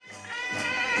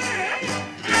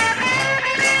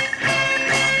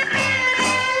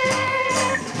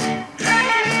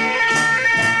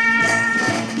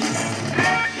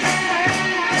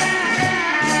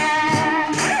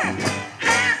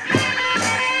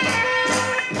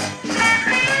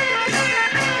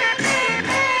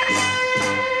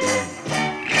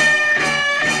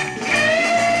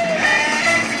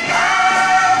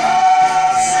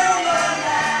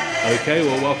Okay,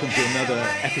 well, welcome to another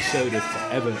episode of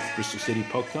Forever Bristol City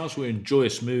podcast. We're in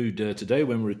joyous mood today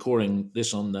when we're recording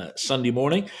this on Sunday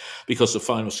morning because the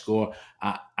final score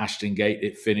at Ashton Gate,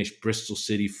 it finished Bristol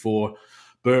City 4,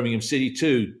 Birmingham City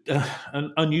 2.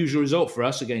 An unusual result for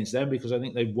us against them because I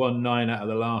think they've won 9 out of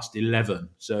the last 11.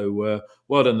 So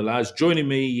well done, the lads. Joining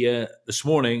me this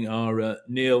morning are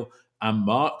Neil and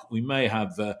Mark. We may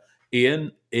have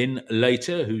Ian in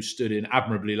later, who stood in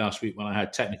admirably last week when I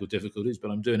had technical difficulties,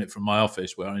 but I'm doing it from my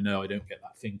office where I know I don't get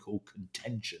that thing called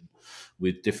contention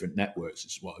with different networks.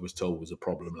 It's what I was told was a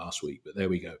problem last week, but there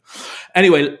we go.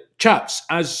 Anyway, chaps,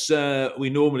 as we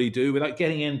normally do, without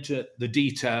getting into the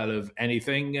detail of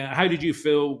anything, how did you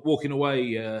feel walking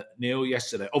away, Neil,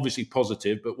 yesterday? Obviously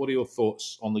positive, but what are your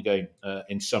thoughts on the game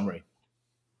in summary?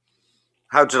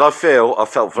 How did I feel? I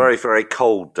felt very, very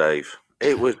cold, Dave.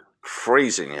 It was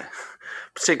freezing,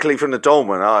 particularly from the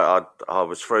Dolman. I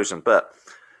was frozen, but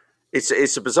it's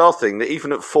a bizarre thing that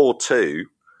even at 4-2,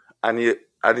 and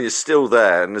you're still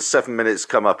there, and the 7 minutes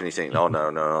come up, and you think,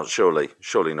 no,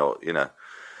 surely not,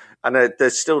 And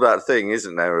there's still that thing,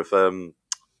 isn't there, of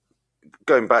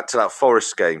going back to that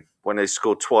Forest game when they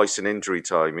scored twice in injury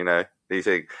time. You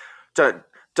think, don't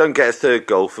get a third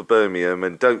goal for Birmingham,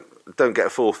 and don't get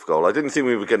a fourth goal. I didn't think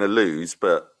we were going to lose,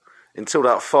 but until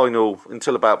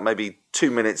about maybe 2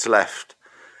 minutes left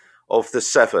of the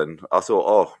 7, I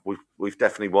thought, we've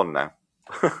definitely won now.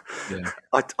 Yeah.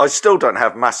 I still don't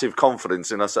have massive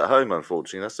confidence in us at home,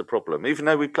 unfortunately. That's the problem, even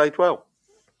though we played well.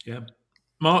 Yeah,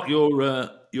 Mark,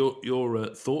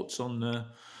 your thoughts on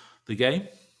the game?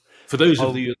 For those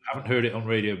of you who haven't heard it on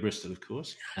Radio Bristol, of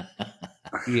course.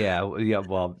 Yeah. I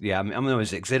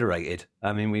was exhilarated.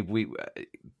 I mean, we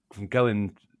from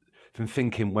going from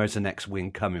thinking, where's the next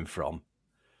win coming from,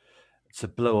 to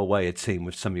blow away a team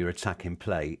with some of your attacking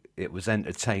play. It was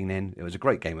entertaining. It was a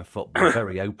great game of football,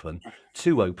 very open,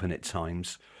 too open at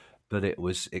times, but it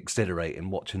was exhilarating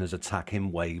watching us attack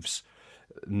in waves,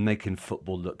 making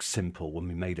football look simple when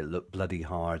we made it look bloody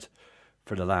hard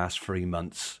for the last 3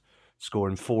 months,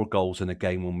 scoring 4 goals in a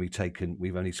game when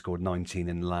we've only scored 19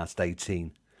 in the last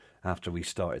 18 after we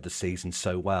started the season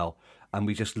so well. And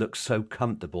we just looked so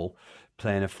comfortable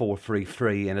playing a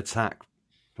 4-3-3 in attack,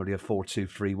 probably a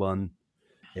 4-2-3-1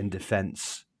 in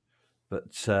defence.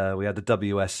 But we had the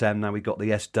WSM, now we got the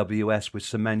SWS with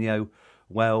Semenyo,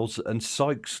 Wells and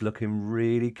Sykes looking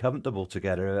really comfortable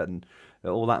together. And it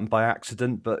all happened by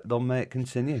accident, but long may it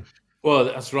continue. Well,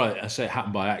 that's right. I say it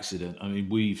happened by accident. I mean,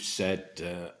 we've said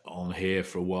on here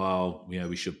for a while,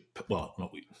 we should,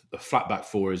 the flat back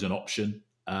 4 is an option.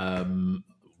 I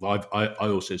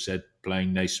also said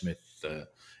playing Naismith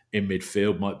in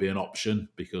midfield might be an option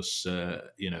because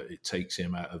it takes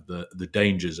him out of the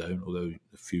danger zone. Although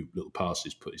a few little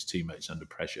passes put his teammates under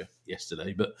pressure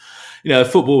yesterday, but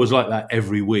football was like that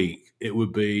every week.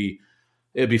 It'd be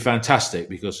fantastic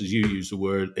because, as you use the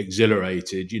word,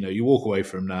 exhilarated. You walk away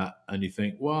from that and you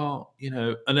think, well,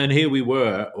 and then here we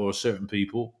were, or certain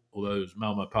people. Although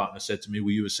Mel, my partner, said to me,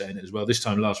 well, you were saying it as well. This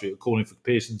time last week, we were calling for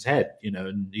Pearson's head,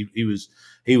 and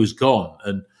he was gone.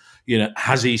 And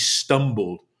has he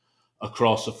stumbled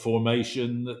across a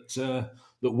formation that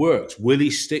works? Will he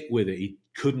stick with it? He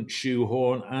couldn't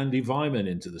shoehorn Andy Weimann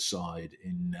into the side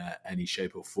in any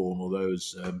shape or form. Although,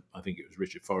 as I think it was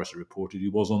Richard Forrester reported, he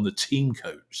was on the team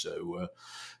coach. So,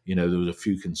 there was a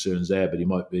few concerns there, but he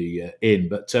might be in.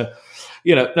 But, no,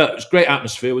 it's great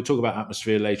atmosphere. We'll talk about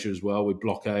atmosphere later as well with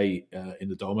Block A in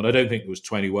the Dolman. I don't think there was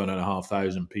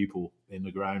 21,500 people in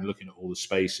the ground looking at all the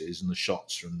spaces, and the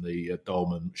shots from the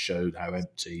Dolman showed how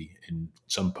empty in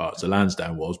some parts of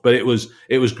Lansdowne was. But it was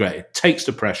great. It takes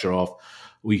the pressure off.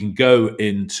 We can go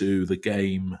into the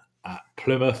game at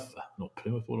Plymouth. Not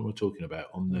Plymouth, what am I talking about?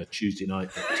 On Tuesday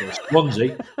night at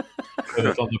Swansea.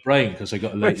 Plymouth on the brain because I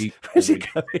got a late... Where's he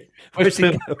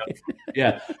going?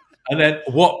 Yeah. And then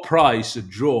what price a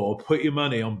draw? Put your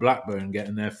money on Blackburn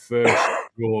getting their first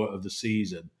draw of the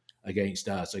season against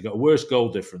us. They got a worse goal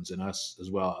difference than us as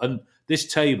well. And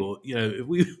this table,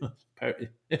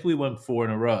 if we won 4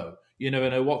 in a row, you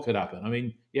never know what could happen. I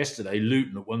mean, yesterday,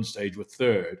 Luton at one stage were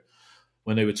 3rd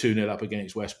when they were 2-0 up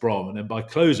against West Brom. And then by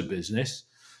close of business,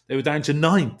 they were down to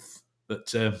 9th.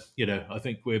 But, I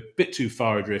think we're a bit too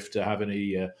far adrift to have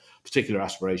any particular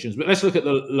aspirations. But let's look at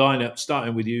the lineup,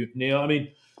 starting with you, Neil. I mean,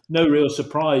 no real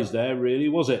surprise there, really,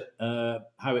 was it?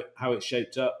 How it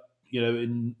shaped up,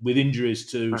 with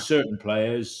injuries to certain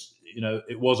players,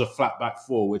 it was a flat back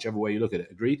 4, whichever way you look at it.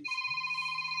 Agreed?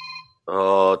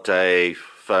 Oh, Dave,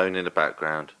 phone in the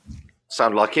background.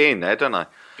 Sound like Ian there, don't I?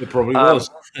 It probably was,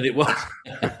 and it was.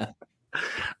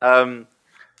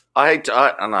 I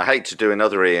hate to do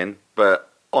another Ian, but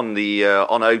on the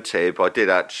on OTIB, I did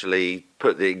actually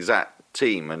put the exact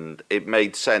team, and it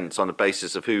made sense on the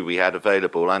basis of who we had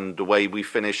available and the way we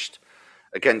finished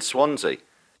against Swansea.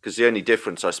 Because the only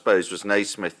difference, I suppose, was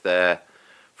Naismith there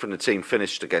from the team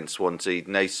finished against Swansea,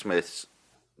 Naismith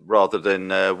rather than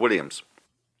Williams.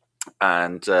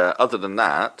 And other than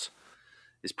that,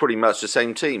 it's pretty much the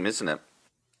same team, isn't it?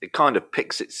 It kind of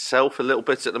picks itself a little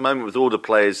bit at the moment with all the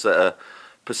players that are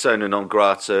persona non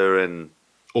grata and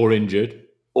or injured.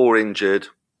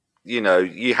 You know,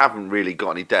 you haven't really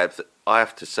got any depth. I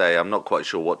have to say, I'm not quite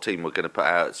sure what team we're going to put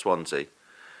out at Swansea,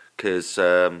 because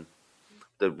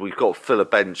we've got to fill a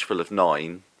bench full of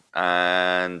 9,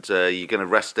 and you're going to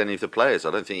rest any of the players.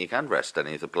 I don't think you can rest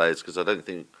any of the players, because I don't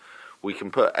think we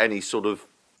can put any sort of,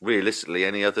 realistically,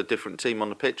 any other different team on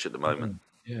the pitch at the moment.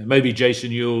 Yeah, maybe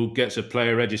Jason Ewell gets a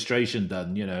player registration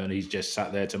done, you know, and he's just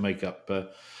sat there to make up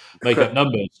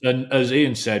numbers. And as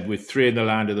Ian said, with 3 in the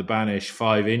land of the Banished,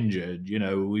 5 injured, you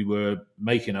know, we were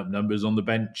making up numbers on the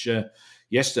bench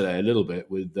yesterday a little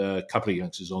bit with a couple of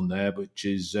youngsters on there, which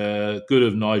is good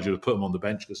of Nigel to put them on the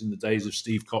bench, because in the days of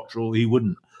Steve Cottrell, he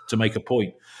wouldn't, to make a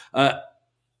point.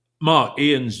 Mark,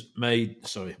 Neil's made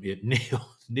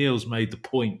the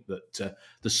point that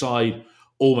the side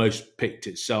almost picked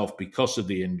itself because of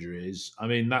the injuries. I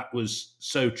mean, that was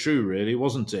so true, really,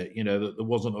 wasn't it? You know, that there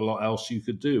wasn't a lot else you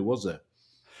could do, was there?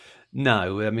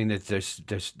 No, I mean,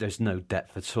 there's no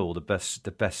depth at all. The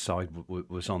best side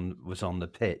was on the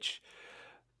pitch,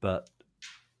 but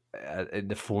in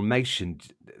the formation,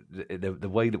 the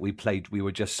way that we played, we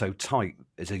were just so tight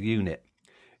as a unit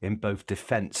in both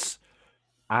defence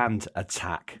and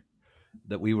attack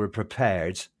that we were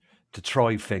prepared to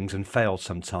try things and fail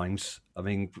sometimes. I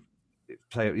mean,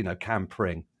 Cam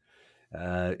Pring,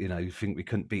 you think we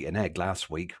couldn't beat an egg last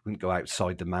week, couldn't go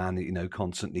outside the man,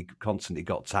 constantly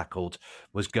got tackled,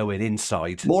 was going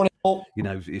inside. Morning. You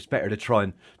know, it's better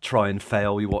to try and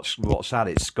fail. You watch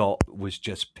Alex Scott was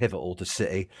just pivotal to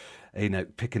City,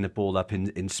 picking the ball up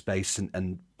in space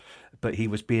but he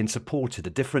was being supported. The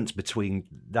difference between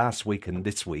last week and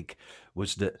this week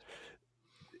was that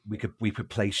we could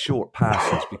play short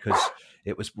passes because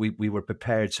we were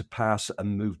prepared to pass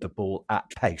and move the ball at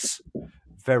pace,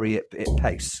 very at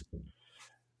pace.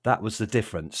 That was the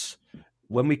difference.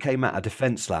 When we came out of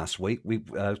defence last week,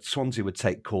 Swansea would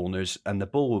take corners and the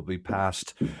ball would be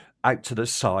passed out to the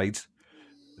side.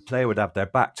 The player would have their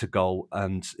back to goal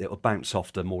and it would bounce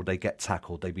off them, or they get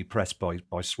tackled. They'd be pressed by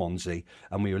Swansea,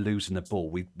 and we were losing the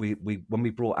ball. We when we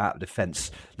brought out of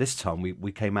defence this time,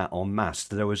 we came out en masse.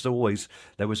 There was always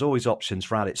options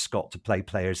for Alex Scott to play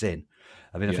players in.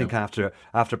 I mean, I think after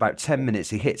about 10 minutes,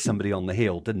 he hit somebody on the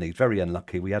heel, didn't he? Very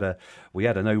unlucky. We had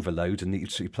an overload, and he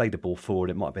played the ball forward.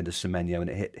 It might have been to Semenyo, and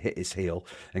it hit his heel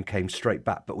and came straight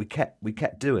back. But we kept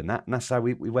doing that, and that's how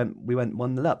we went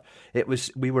 1-0 up.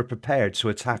 We were prepared to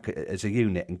attack as a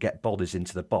unit and get bodies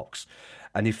into the box.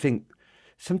 And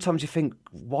sometimes you think,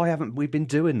 why haven't we been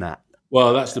doing that?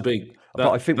 Well, that's the big.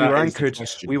 But I think we were anchored.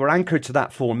 We were anchored to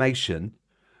that formation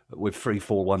with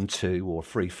 3-4-1-2 or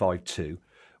 3-5-2.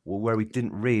 Where we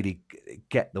didn't really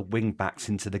get the wing backs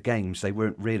into the games. They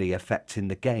weren't really affecting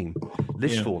the game.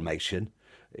 This formation,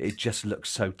 it just looks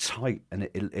so tight and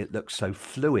it looks so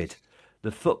fluid.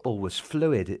 The football was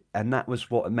fluid, and that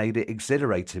was what made it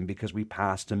exhilarating, because we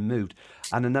passed and moved.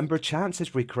 And a number of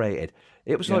chances we created.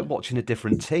 It was like watching a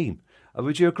different team.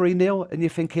 Would you agree, Neil? And you're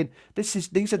thinking,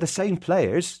 these are the same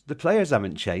players. The players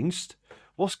haven't changed.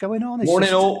 What's going on?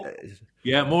 Morning, all.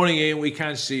 Yeah, morning, Ian. We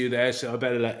can see you there, so I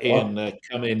better let Ian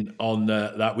come in on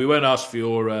that. We won't ask for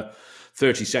your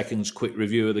 30 seconds quick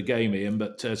review of the game, Ian,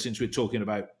 but since we're talking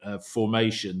about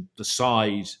formation, the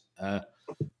side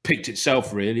picked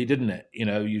itself, really, didn't it? You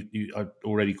know, I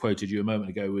already quoted you a moment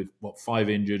ago with 5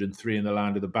 injured and 3 in the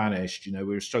land of the Banished. You know,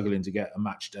 we were struggling to get a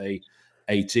match day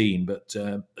 18, but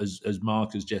as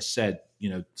Mark has just said, you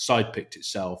know, side picked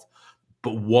itself.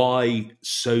 But why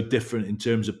so different in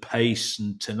terms of pace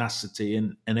and tenacity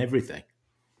and everything?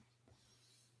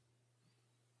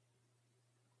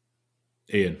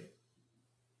 Ian.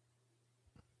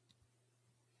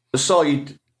 The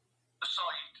side.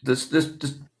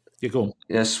 Yeah, go on.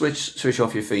 Yeah, switch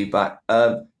off your feedback.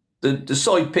 The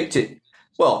side picked it.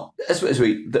 Well,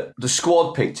 the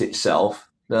squad picked itself.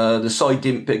 The side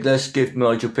didn't pick. Let's give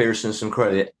Nigel Pearson some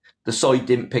credit. The side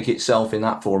didn't pick itself in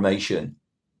that formation.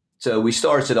 So we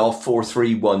started off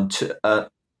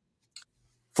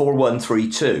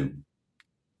 4-1-3-2.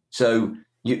 So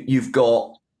you've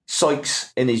got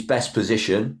Sykes in his best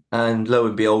position, and lo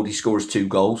and behold, he scores 2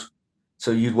 goals. So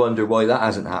you'd wonder why that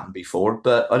hasn't happened before.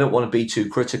 But I don't want to be too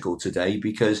critical today,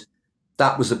 because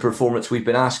that was the performance we've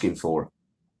been asking for.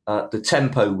 The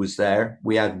tempo was there.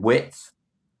 We had width.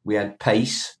 We had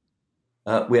pace.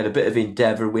 We had a bit of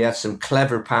endeavour. We had some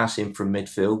clever passing from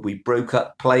midfield. We broke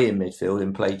up play in midfield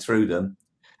and played through them.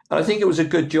 And I think it was a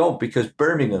good job because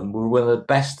Birmingham were one of the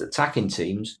best attacking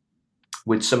teams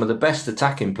with some of the best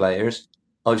attacking players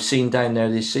I've seen down there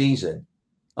this season.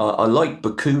 I liked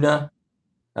Bakuna.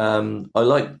 I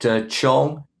liked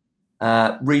Chong.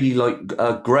 Really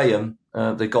liked Graham,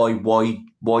 the guy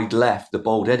wide left, the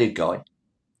bald-headed guy.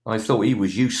 I thought he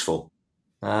was useful.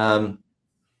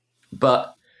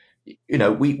 But, you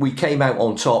know, we came out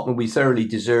on top and we thoroughly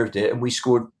deserved it, and we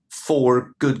scored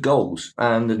 4 good goals.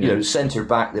 And, you know, the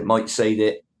centre-back that might say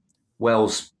that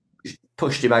Wells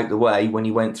pushed him out the way when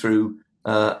he went through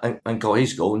and got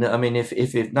his goal. I mean, if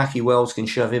Nahki Wells can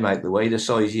shove him out the way, the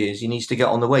size he is, he needs to get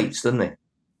on the weights, doesn't he?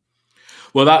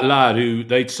 Well, that lad who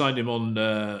they'd signed him on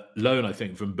loan, I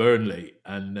think, from Burnley,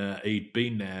 and he'd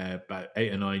been there about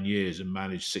 8 or 9 years and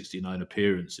managed 69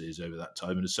 appearances over that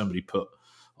time. And as somebody put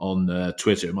on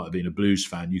Twitter, it might have been a Blues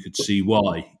fan, you could see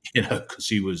why, you know, because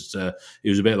he was a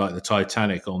bit like the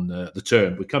Titanic on the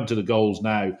turn. We come to the goals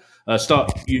now.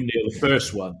 Start you, Neil, the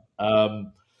first one.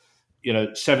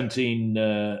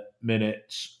 17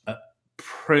 minutes.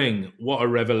 Pring, what a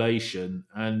revelation.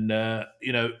 And,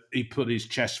 he put his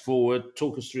chest forward.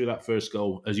 Talk us through that first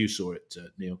goal as you saw it,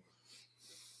 Neil.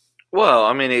 Well,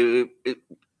 I mean,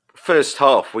 first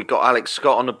half, we got Alex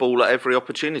Scott on the ball at every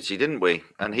opportunity, didn't we?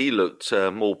 And he looked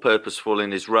more purposeful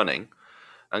in his running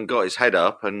and got his head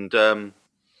up. And,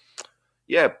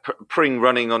 Pring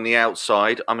running on the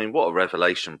outside. I mean, what a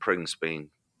revelation Pring's been.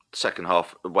 Second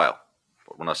half, well,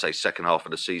 when I say second half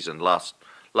of the season, last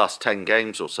 10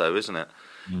 games or so, isn't it?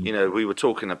 Mm. You know, we were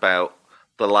talking about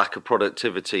the lack of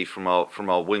productivity from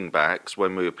our wing backs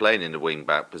when we were playing in the wing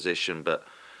back position, but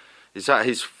is that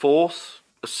his fourth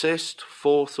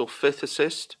or fifth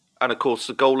assist? And of course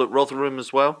the goal at Rotherham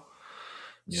as well.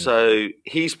 Yeah. So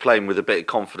he's playing with a bit of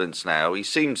confidence now. His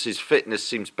fitness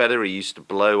seems better. He used to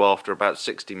blow after about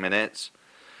 60 minutes.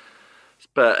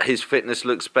 But his fitness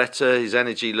looks better, his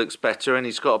energy looks better, and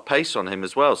he's got a pace on him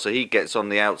as well. So he gets on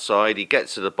the outside, he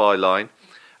gets to the byline,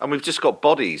 and we've just got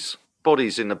bodies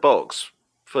in the box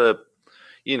for,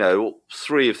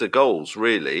 3 of the goals,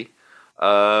 really.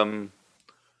 In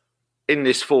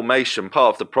this formation,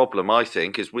 part of the problem, I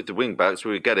think, is with the wing-backs,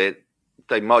 we get it,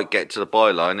 they might get to the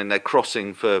byline, and they're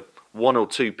crossing for 1 or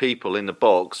 2 people in the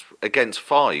box against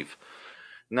 5.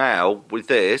 Now, with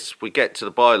this, we get to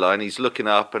the byline, he's looking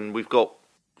up, and we've got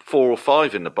 4 or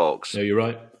 5 in the box. Yeah, you're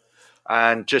right.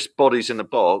 And just bodies in the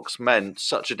box meant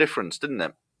such a difference, didn't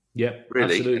it? Yeah,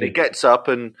 really. Absolutely. And he gets up,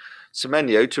 and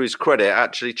Semenyo, to his credit,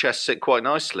 actually chests it quite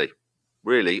nicely,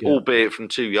 really, albeit from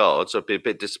 2 yards. I'd be a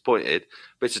bit disappointed.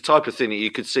 But it's the type of thing that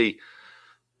you could see.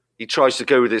 He tries to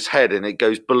go with his head and it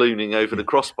goes ballooning over the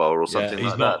crossbar or something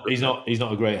that. He's not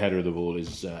a great header of the ball,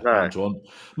 is Antoine.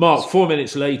 Mark, 4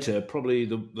 minutes later, probably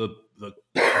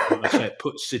it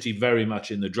puts City very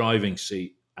much in the driving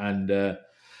seat. And,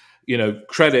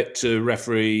 credit to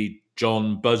referee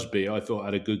John Busby. I thought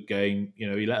had a good game. You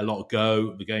know, he let a lot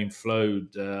go. The game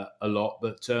flowed a lot.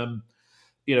 But,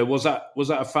 was that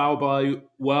a foul by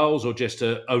Wells or just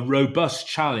a robust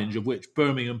challenge of which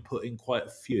Birmingham put in quite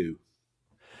a few?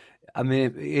 I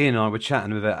mean, Ian and I were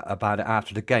chatting about it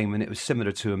after the game, and it was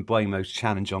similar to Mbeumo's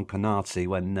challenge on Konate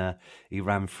when he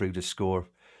ran through to score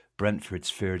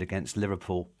Brentford's third against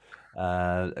Liverpool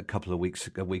a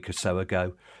week or so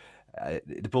ago.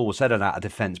 The ball was headed out of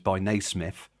defence by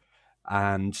Naismith,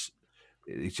 and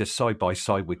he's just side by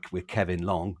side with Kevin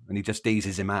Long, and he just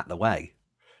eases him out of the way.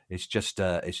 It's just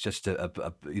a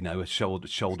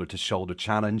shoulder to shoulder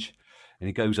challenge, and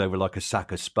he goes over like a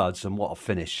sack of spuds. And what a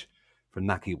finish from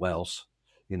Nahki Wells,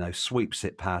 sweeps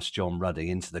it past John Ruddy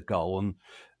into the goal, and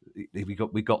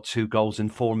we got 2 goals in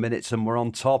 4 minutes, and we're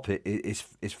on top. It's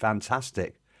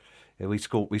fantastic. We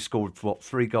scored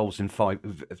 3 goals in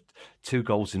 2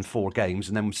 goals in 4 games,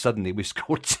 and then suddenly we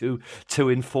scored two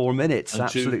in 4 minutes. And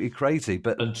absolutely crazy.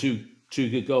 But two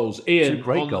good goals. Ian, 2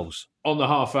 great goals on the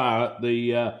half hour.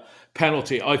 The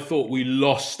penalty, I thought we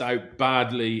lost out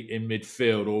badly in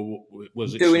midfield, or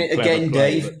was it doing it again,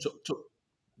 Dave?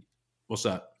 What's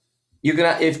that? You're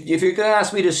gonna if you're gonna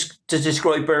ask me to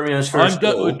describe Birmingham's first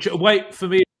goal. Wait for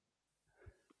me.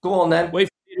 Go on then. Wait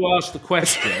for me to ask the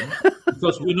question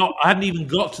because I hadn't even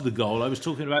got to the goal. I was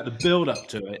talking about the build up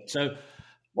to it. So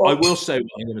I will say what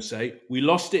I'm going to say. We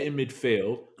lost it in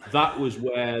midfield. That was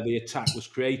where the attack was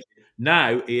created.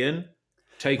 Now, Ian,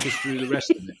 take us through the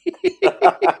rest of it.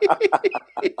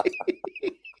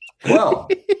 Well,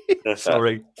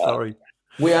 sorry.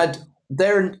 We had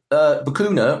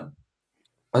Bakuna,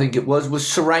 I think it was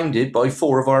surrounded by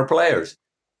 4 of our players.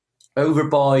 over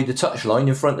by the touchline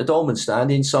in front of the Dolman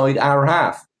stand inside our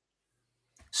half.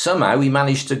 Somehow he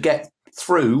managed to get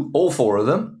through all 4 of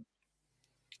them,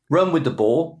 run with the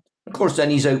ball. Of course, then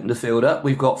he's opened the field up.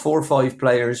 We've got 4 or 5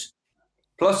 players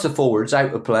plus the forwards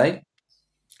out of play.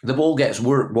 The ball gets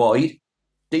worked wide.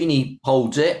 Deeney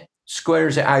holds it,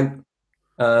 squares it out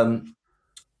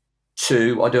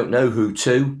to, I don't know who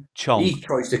to. Chong. He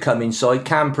tries to come inside.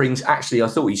 Cam Pring's actually, I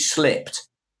thought he slipped,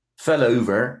 fell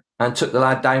over and took the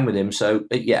lad down with him. So,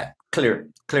 clear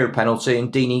penalty,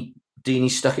 and Deeney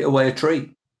stuck it away a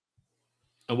treat.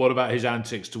 And what about his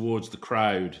antics towards the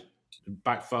crowd? It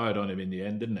backfired on him in the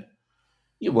end, didn't it?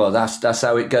 Yeah, well, that's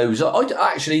how it goes. I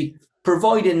actually,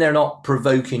 providing they're not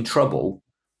provoking trouble,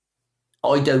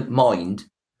 I don't mind,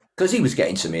 because he was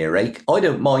getting some earache. I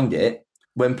don't mind it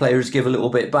when players give a little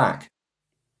bit back.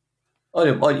 A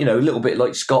little bit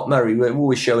like Scott Murray. We're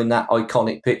always showing that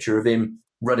iconic picture of him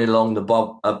running along the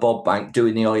bob bank,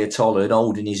 doing the Ayatollah and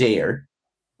holding his ear.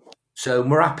 So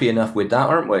we're happy enough with that,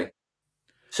 aren't we?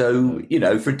 So,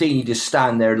 for Deeney to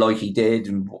stand there like he did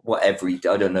and whatever I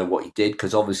don't know what he did,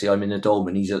 because obviously I'm in the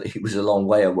Dolman. He was a long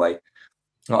way away.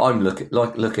 I'm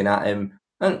looking at him,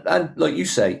 and like you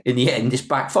say, in the end, it's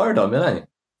backfired on him, isn't it?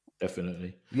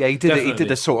 Definitely. Yeah, he did. He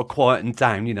did a sort of quieting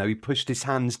down. He pushed his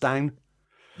hands down.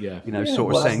 Yeah.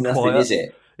 Sort of saying nothing, quiet. is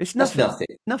it? It's nothing. That's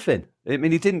nothing. Nothing. I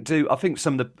mean, he didn't do. I think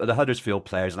some of the Huddersfield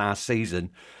players last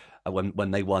season,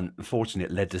 when they won,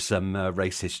 unfortunately, it led to some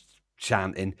racist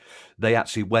chanting. They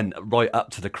actually went right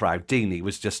up to the crowd. Deeney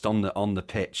was just on the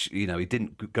pitch. He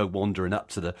didn't go wandering up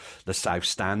to the south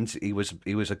stand. He was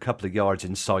a couple of yards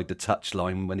inside the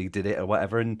touchline when he did it or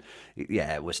whatever. And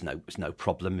it was no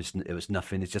problem. It was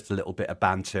nothing. It's just a little bit of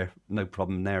banter. No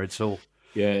problem there at all.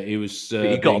 Yeah, he was. But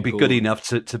you got to be good enough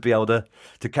to be able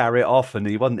to carry it off, and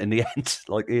he wasn't in the end,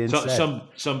 like Ian said.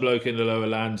 Some bloke in the lower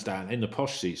Lansdowne, in the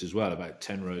posh seats as well, about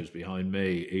 10 rows behind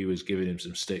me, he was giving him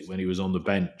some stick when he was on the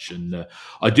bench. And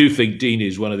I do think Deeney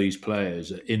is one of these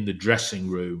players in the dressing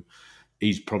room.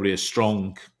 He's probably a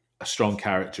strong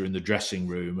character in the dressing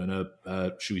room, and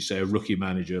should we say a rookie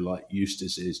manager like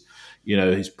Eustace is.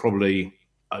 He's probably.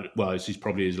 This is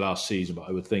probably his last season, but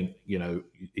I would think,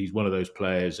 he's one of those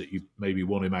players that you maybe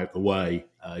want him out the way.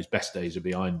 His best days are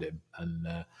behind him. And,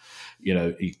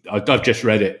 I've just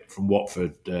read it from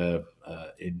Watford,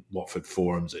 in Watford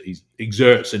forums, that he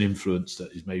exerts an influence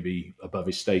that is maybe above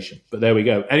his station. But there we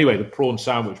go. Anyway, the Prawn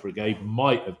Sandwich Brigade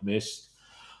might have missed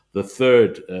the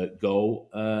third goal.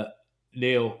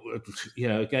 Neil,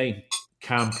 again,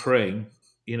 Cam Pring,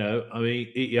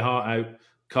 eat your heart out.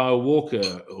 Kyle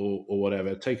Walker or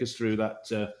whatever, take us through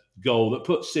that goal that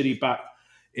put City back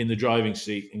in the driving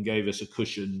seat and gave us a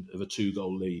cushion of a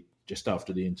 2-goal lead just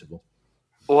after the interval.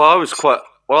 Well, I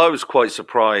was quite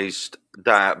surprised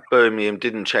that Birmingham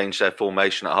didn't change their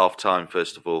formation at half-time,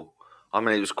 first of all. I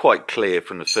mean, it was quite clear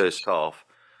from the first half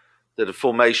that the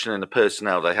formation and the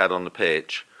personnel they had on the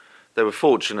pitch, they were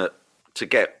fortunate to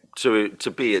get to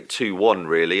be at 2-1,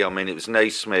 really. I mean, it was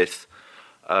Naismith,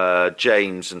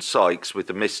 James and Sykes with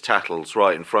the missed tackles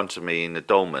right in front of me in the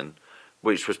Dolman,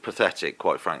 which was pathetic,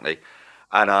 quite frankly.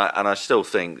 And I still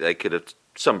think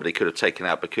somebody could have taken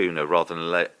out Bacuna rather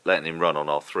than letting him run on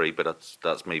R3, but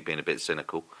that's me being a bit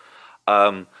cynical.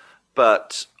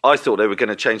 But I thought they were going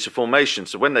to change the formation.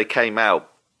 So when they came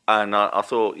out, and I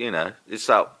thought, it's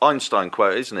that Einstein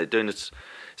quote, isn't it?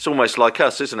 It's almost like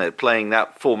us, isn't it? Playing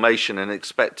that formation and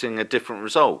expecting a different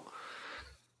result.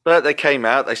 But they came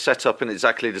out, they set up in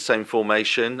exactly the same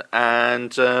formation,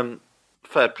 and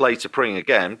fair play to Pring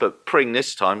again, but Pring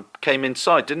this time came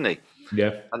inside, didn't he?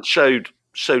 Yeah. And showed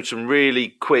some really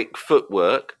quick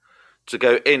footwork to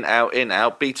go in,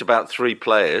 out, beat about 3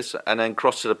 players, and then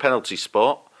cross to the penalty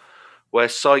spot where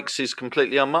Sykes is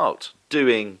completely unmarked,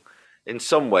 doing, in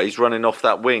some ways, running off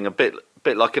that wing a bit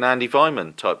like an Andy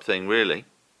Weimann type thing, really.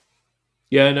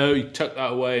 Yeah, no, he tucked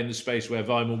that away in the space where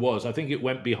Weimann was. I think it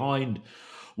went behind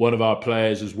one of our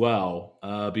players as well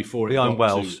before it behind got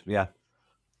Wells. Yeah,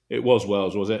 it was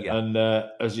Wells, was it? Yeah. And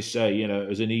as you say, it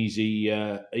was an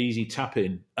easy tap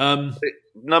in.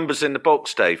 Numbers in the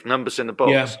box, Dave. Numbers in the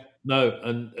box. Yeah, no,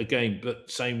 and again, but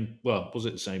same. Well, was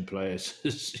it the same players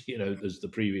as as the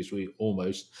previous week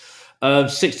almost?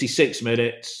 66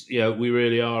 minutes. We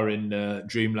really are in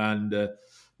dreamland.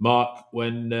 Mark,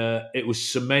 when it was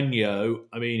Semenyo,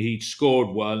 I mean, he'd scored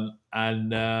one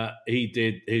and he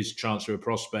did his transfer of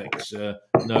prospects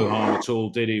no harm at all,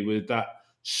 did he? With that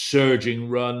surging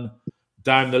run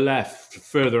down the left,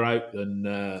 further out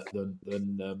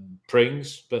than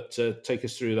Prings. But take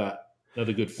us through that.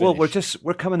 Another good finish. Well,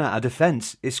 we're coming out of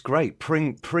defence. It's great.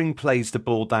 Pring plays the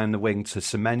ball down the wing to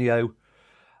Semenyo,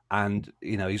 and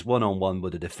he's one-on-one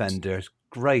with a defender,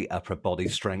 great upper body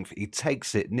strength. He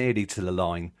takes it nearly to the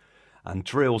line and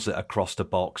drills it across the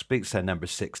box, beats their number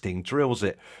 16, drills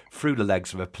it through the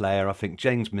legs of a player. I think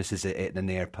James misses it at the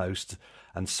near post,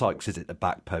 and Sykes is at the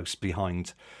back post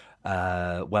behind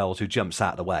Wells, who jumps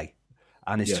out of the way.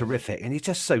 And it's terrific. And it's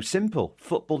just so simple.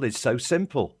 Football is so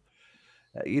simple.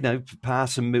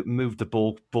 Pass and move the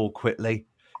ball quickly,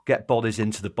 get bodies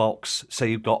into the box, so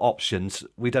you've got options.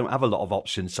 We don't have a lot of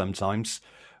options sometimes.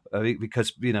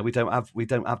 Because we don't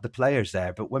have the players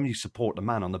there. But when you support the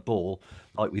man on the ball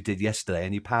like we did yesterday,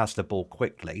 and you pass the ball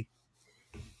quickly,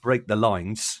 break the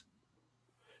lines,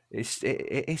 it's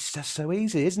just so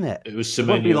easy, isn't it? It was Semenyo. It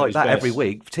won't be like that best. every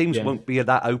week. Teams won't be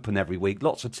that open every week.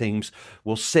 Lots of teams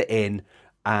will sit in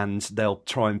and they'll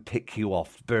try and pick you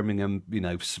off. Birmingham,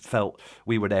 felt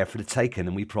we were there for the taking,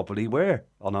 and we probably were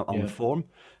on form.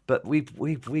 But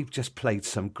we've just played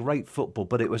some great football.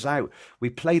 But it was out. We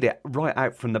played it right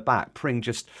out from the back. Pring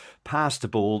just passed the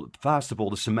ball to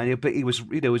Semenyo, but he was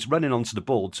was running onto the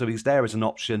ball, so he's there as an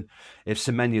option if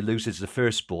Semenyo loses the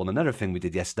first ball. And another thing we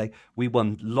did yesterday, we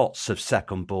won lots of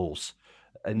second balls,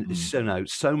 and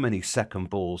so many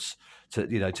second balls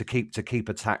to keep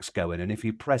attacks going. And if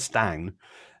you press down,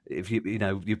 if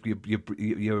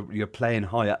you're playing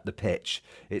high up the pitch,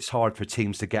 it's hard for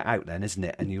teams to get out then, isn't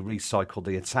it? And you recycle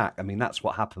the attack. I mean, that's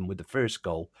what happened with the first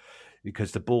goal,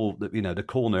 because the ball, the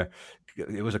corner,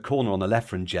 it was a corner on the left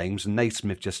from James, and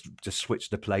Naismith just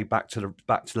switched the play back to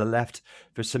the left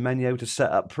for Semenyo to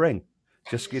set up Pring.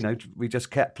 We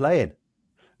just kept playing.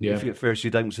 Yeah. If at first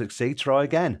you don't succeed, try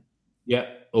again. Yeah,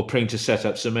 or Pring to set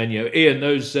up Semenyo. Ian,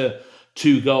 those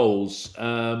 2 goals,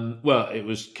 it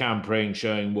was Cam Pring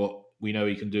showing what we know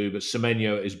he can do, but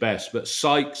Semenyo at his best. But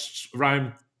Sykes,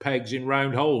 round pegs in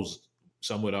round holes,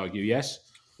 some would argue, yes?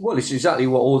 Well, it's exactly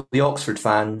what all the Oxford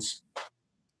fans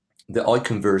that I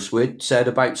converse with said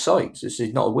about Sykes. This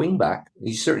is not a wing-back.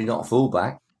 He's certainly not a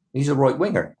full-back. He's a right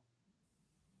winger.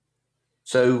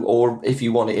 So, or if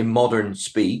you want it in modern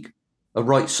speak, a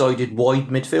right-sided wide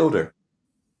midfielder.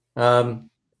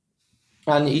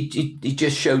 And he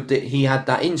just showed that he had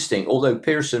that instinct, although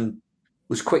Pearson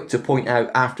was quick to point out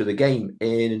after the game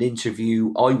in an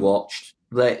interview I watched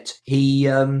that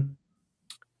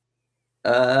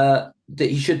that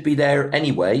he should be there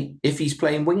anyway if he's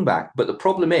playing wing-back. But the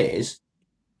problem is,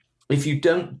 if you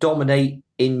don't dominate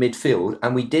in midfield,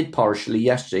 and we did partially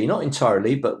yesterday, not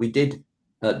entirely, but we did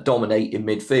dominate in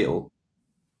midfield,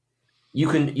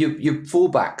 your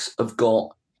fullbacks have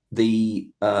got the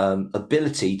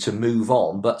ability to move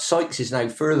on, but Sykes is now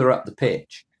further up the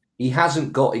pitch. He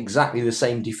hasn't got exactly the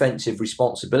same defensive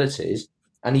responsibilities,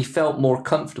 and he felt more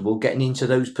comfortable getting into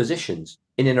those positions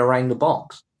in and around the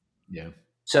box. Yeah.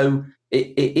 So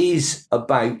it is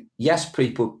about,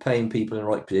 people playing people in the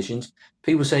right positions.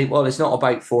 People say, well, it's not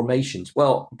about formations.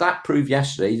 Well, that proved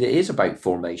yesterday that it is about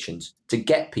formations to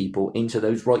get people into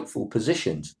those rightful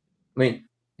positions. I mean,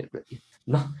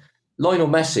 Lionel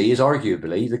Messi is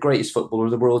arguably the greatest footballer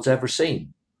the world's ever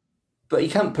seen, but he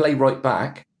can't play right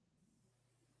back.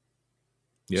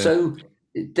 Yeah. So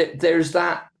there's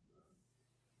that.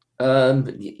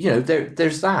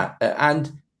 There's that,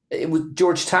 and it was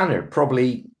George Tanner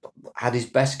probably had his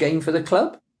best game for the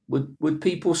club. Would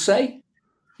people say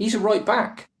he's a right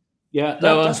back? Yeah,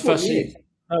 that's unfussy.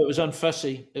 No, it was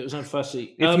unfussy. It was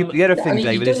unfussy. The other thing,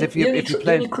 David, is if you play.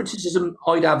 The only criticism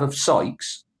I'd have of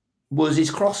Sykes was his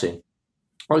crossing.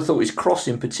 I thought his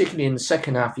crossing, particularly in the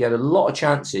second half, he had a lot of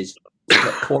chances to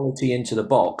get quality into the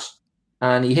box,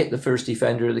 and he hit the first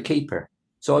defender of the keeper.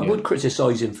 So I would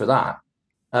criticise him for that.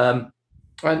 And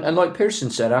like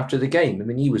Pearson said after the game, I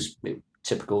mean, he was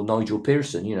typical Nigel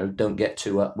Pearson, don't get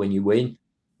too up when you win.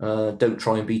 Don't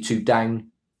try and be too down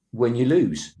when you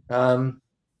lose.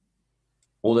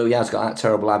 Although he has got that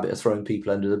terrible habit of throwing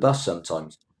people under the bus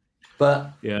sometimes.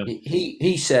 But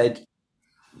he said,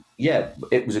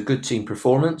 it was a good team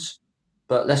performance,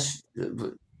 but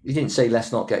he didn't say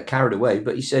let's not get carried away,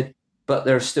 but he said, but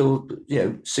there are still,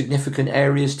 significant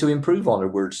areas to improve on, or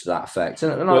words to that effect.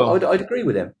 And I'd agree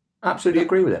with him. Absolutely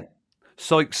agree with him.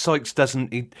 Sykes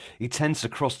doesn't, he tends to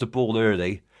cross the ball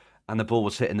early, and the ball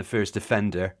was hitting the first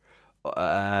defender,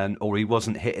 or he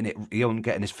wasn't hitting it, he wasn't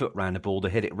getting his foot round the ball to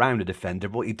hit it round the defender.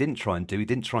 What he didn't try and do, he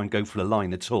didn't try and go for the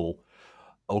line at all,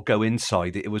 or go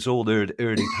inside. It was all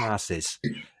early passes.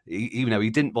 he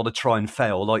didn't want to try and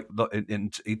fail.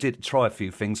 And he did try a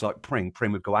few things like Pring.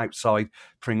 Pring would go outside,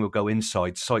 Pring would go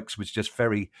inside. Sykes was just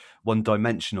very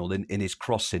one-dimensional in his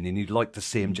crossing, and you'd like to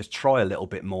see him just try a little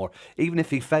bit more. Even if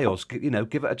he fails, give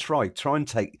it a try. Try and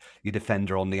take your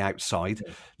defender on the outside.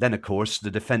 Yeah. Then, of course,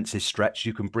 the defence is stretched.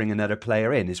 You can bring another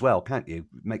player in as well, can't you?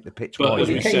 Make the pitch wide. But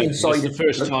it's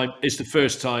the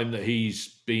first time that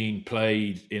he's been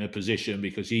played in a position,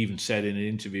 because he even said in an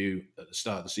interview at the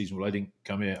start of the season, well, I didn't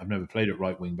come here, I've never played at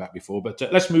right wing back before. But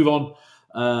let's move on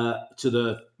to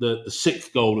the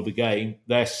sixth goal of the game,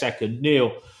 their second.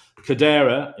 Neil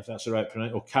Khedira, if that's the right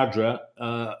pronunciation, or Khadra,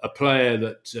 a player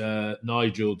that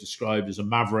Nigel described as a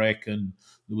maverick, and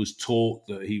there was talk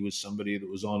that he was somebody that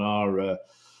was on our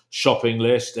shopping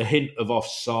list. A hint of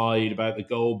offside about the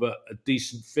goal, but a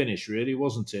decent finish, really,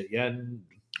 wasn't it? Yeah, and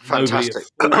fantastic.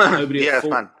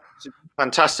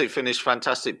 Fantastic finish,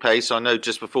 fantastic pace. I know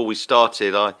just before we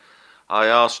started, I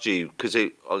asked you, because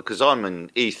I'm an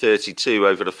E32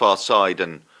 over the far side,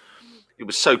 and it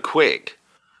was so quick,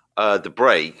 the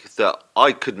break, that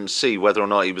I couldn't see whether or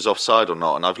not he was offside or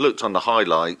not. And I've looked on the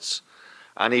highlights,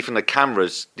 and even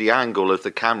the angle of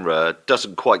the camera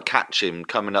doesn't quite catch him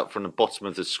coming up from the bottom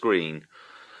of the screen.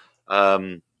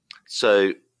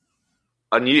 So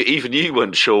I knew even you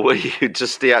weren't sure, were you?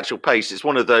 Just the actual pace. It's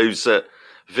one of those that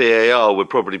VAR would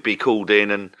probably be called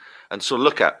in and sort of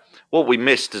look at. What we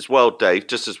missed as well, Dave,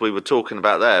 just as we were talking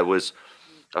about there, was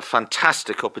a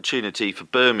fantastic opportunity for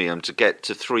Birmingham to get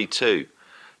to 3-2,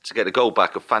 to get a goal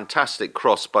back. A fantastic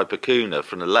cross by Bacuna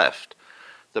from the left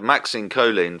that Maxime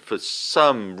Colin, for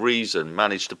some reason,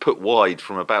 managed to put wide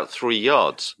from about 3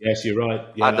 yards. Yes, you're right.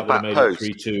 Yeah, at the back post.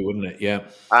 3-2, wouldn't it? Yeah.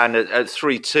 And at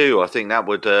 3-2, I think that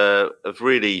would have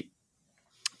really,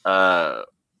 that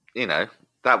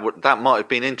might have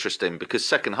been interesting, because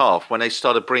second half, when they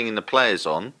started bringing the players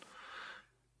on,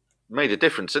 made a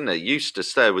difference, didn't it?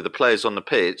 Eustace there with the players on the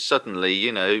pitch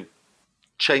suddenly,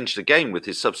 changed the game with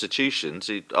his substitutions.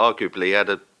 He arguably had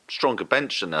a stronger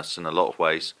bench than us in a lot of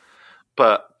ways.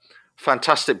 But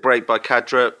fantastic break by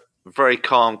Khadra, very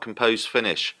calm, composed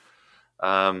finish.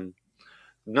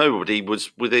 Nobody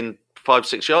was within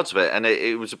 5-6 yards of it, and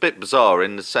it was a bit bizarre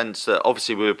in the sense that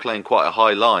obviously we were playing quite a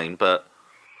high line, but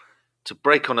to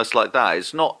break on us like that,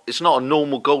 it's not a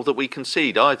normal goal that we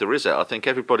concede either, is it? I think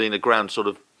everybody in the ground sort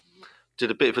of did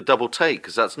a bit of a double take,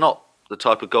 because that's not the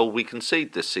type of goal we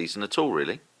concede this season at all,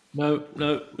 really. No.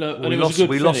 And we it was a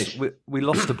good finish. We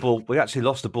lost the ball. We actually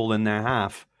lost the ball in their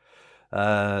half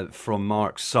from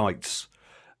Mark Seitz,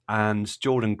 and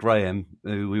Jordan Graham,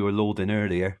 who we were lauding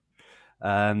earlier.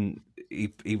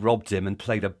 He robbed him and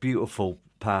played a beautiful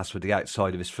pass with the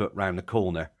outside of his foot round the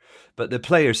corner. But the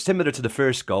players, similar to the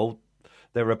first goal,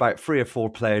 there were about 3 or 4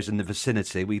 players in the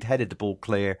vicinity. We'd headed the ball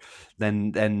clear.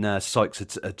 Then Sykes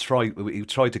had tried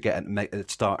to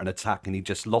start an attack, and he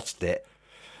just lost it.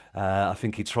 I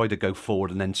think he tried to go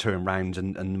forward and then turn round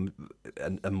and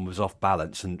was off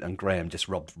balance, and Graham just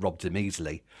robbed him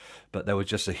easily. But there was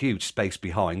just a huge space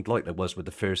behind, like there was with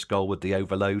the first goal with the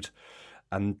overload,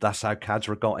 and that's how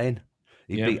Khadra got in.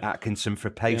 He beat Atkinson for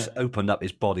pace, opened up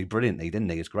his body brilliantly, didn't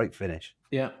he? It's a great finish.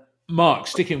 Yeah. Mark,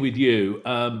 sticking with you,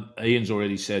 Ian's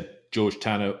already said George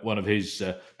Tanner, one of his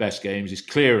best games, his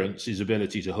clearance, his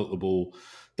ability to hook the ball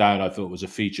down, I thought was a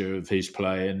feature of his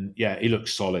play. And he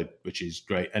looks solid, which is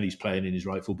great. And he's playing in his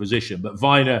rightful position. But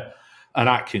Vyner and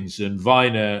Atkinson,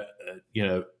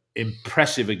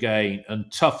 impressive again,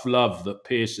 and tough love that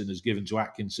Pearson has given to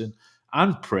Atkinson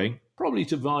and Pring, probably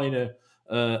to Vyner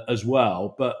as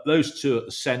well. But those two at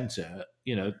the centre,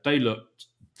 they looked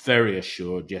very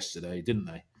assured yesterday, didn't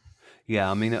they? Yeah,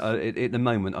 I mean, at the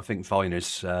moment, I think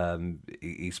Vyner's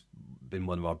he's been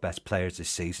one of our best players this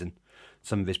season.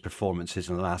 Some of his performances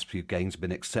in the last few games have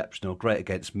been exceptional. Great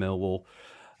against Millwall,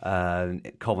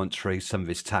 Coventry. Some of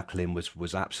his tackling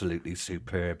was absolutely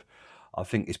superb. I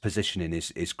think his positioning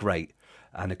is great,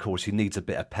 and of course he needs a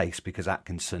bit of pace, because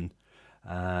Atkinson,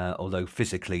 although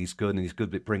physically he's good and he's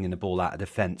good at bringing the ball out of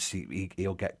defence,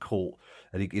 he'll get caught.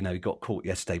 And he got caught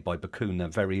yesterday by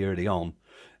Bacuna very early on,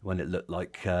 when it looked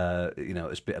like it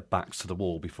was a bit of backs to the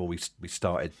wall before we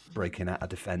started breaking out of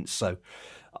defence. So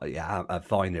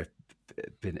Vyner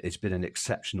has been an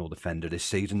exceptional defender this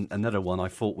season. Another one I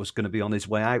thought was going to be on his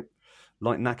way out,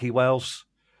 like Nahki Wells.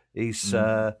 He's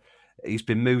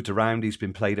been moved around. He's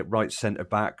been played at right centre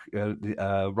back,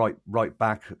 right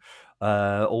back.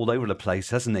 all over the place,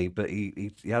 hasn't he? But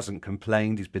he hasn't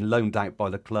complained. He's been loaned out by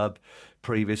the club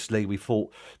previously.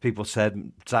 People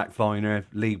said Zach Viner,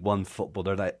 League One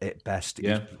footballer at best.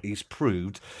 Yeah. He's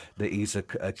proved that he's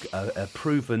a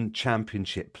proven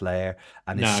Championship player,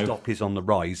 and his stock is on the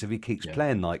rise. If he keeps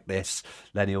playing like this,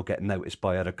 then he'll get noticed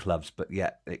by other clubs. But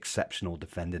yet, exceptional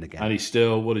defending again. And he's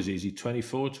still, what is he? Is he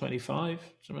 24, 25?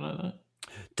 Something like that?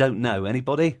 Don't know.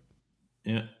 Anybody?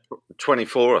 Yeah.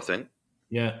 24, I think.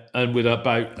 Yeah, and with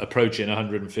about approaching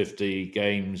 150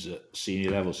 games at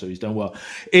senior level, so he's done well.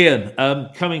 Ian,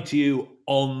 coming to you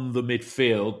on the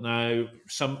midfield now.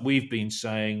 We've been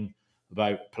saying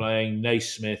about playing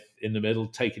Naismith in the middle,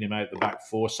 taking him out the back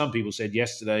four. Some people said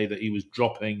yesterday that he was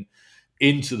dropping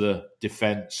into the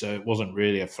defence, so it wasn't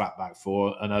really a flat back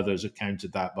four, and others have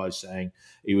countered that by saying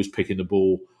he was picking the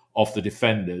ball off the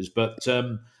defenders. But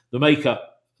the makeup.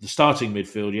 The starting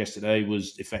midfield yesterday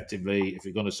was effectively, if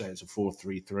you're going to say it's a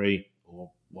 4-3-3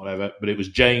 or whatever, but it was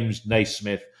James,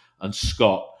 Naismith and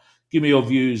Scott. Give me your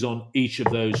views on each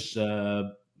of those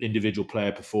individual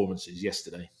player performances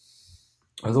yesterday.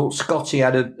 I thought Scotty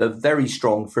had a very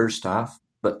strong first half,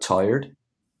 but tired.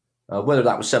 Whether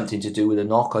that was something to do with a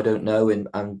knock, I don't know. And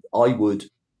I would,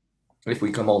 if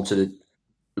we'll come on to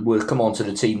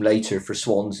the team later for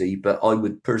Swansea, but I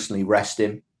would personally rest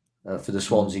him for the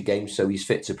Swansea game, so he's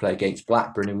fit to play against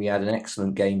Blackburn, and we had an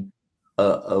excellent game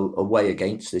away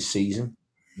against this season.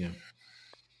 Yeah.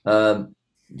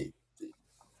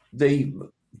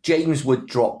 James would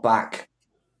drop back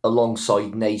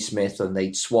alongside Naismith, and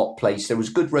they'd swap place. There was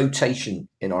good rotation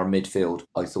in our midfield,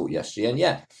 I thought, yesterday.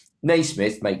 And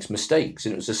Naismith makes mistakes,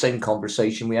 and it was the same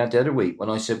conversation we had the other week when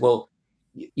I said, well,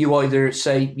 you either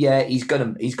say, he's got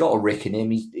a rick in him,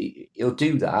 he'll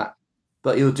do that,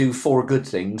 but he'll do 4 good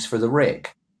things for the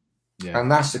Rick. Yeah.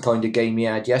 And that's the kind of game he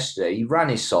had yesterday. He ran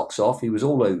his socks off. He was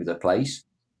all over the place.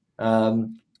 Got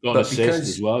an assist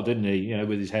as well, didn't he?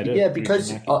 With his header. Yeah,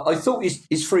 because I thought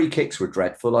his free kicks were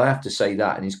dreadful. I have to say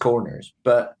that, in his corners.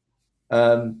 But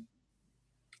I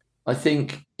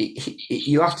think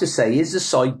you have to say, is the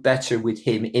side better with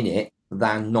him in it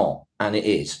than not? And it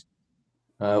is,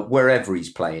 wherever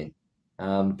he's playing.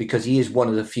 Because he is one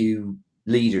of the few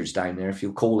leaders down there, if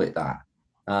you'll call it that.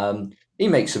 He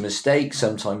makes a mistake.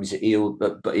 Sometimes he'll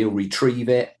retrieve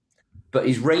it. But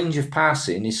his range of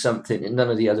passing is something that none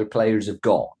of the other players have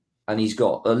got. And he's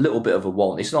got a little bit of a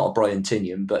wand. It's not a Brian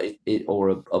Tinian, but or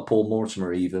a Paul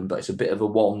Mortimer even, but it's a bit of a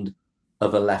wand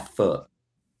of a left foot.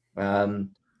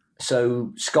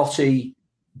 So Scotty,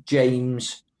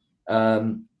 James,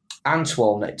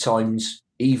 Antoine at times,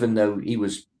 even though he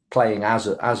was playing as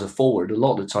a forward, a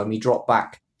lot of the time he dropped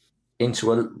back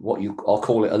into I'll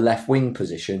call it a left wing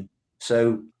position.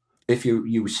 So if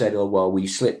you said, oh well, we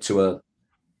slipped to a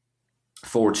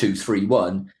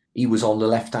 4-2-3-1, he was on the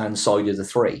left hand side of the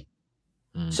 3.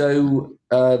 So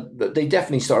they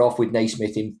definitely start off with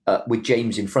Naismith with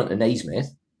James in front of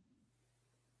Naismith.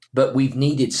 But we've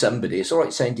needed somebody. It's all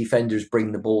right saying defenders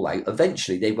bring the ball out.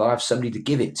 Eventually, they will have somebody to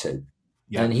give it to.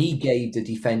 Yeah. And he gave the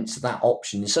defence that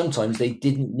option. And sometimes they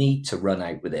didn't need to run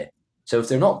out with it. So if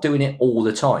they're not doing it all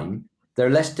the time, they're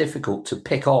less difficult to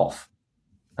pick off.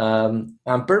 And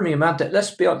Birmingham had that.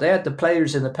 Let's be honest, they had the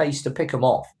players and the pace to pick them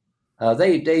off.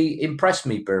 They impressed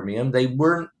me, Birmingham. They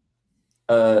weren't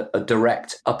a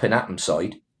direct up and at them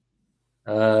side.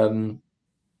 I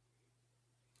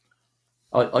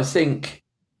think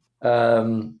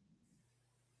I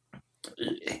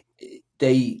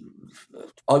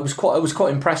was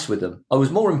quite impressed with them. I was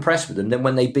more impressed with them than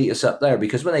when they beat us up there,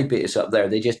 because when they beat us up there,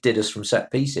 they just did us from set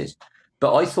pieces.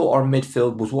 But I thought our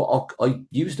midfield was what I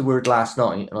used the word last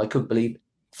night, and I couldn't believe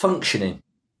functioning.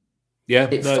 Yeah,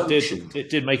 it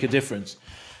did make a difference.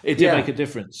 It did make a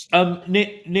difference.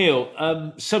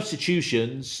 Neil,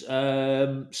 substitutions,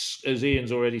 as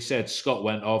Ian's already said, Scott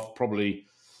went off probably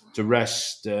to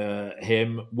rest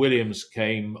him. Williams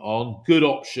came on. Good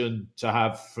option to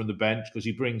have from the bench because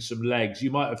he brings some legs.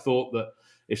 You might have thought that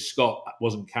if Scott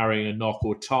wasn't carrying a knock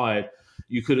or tired,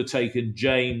 you could have taken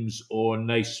James or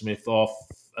Naismith off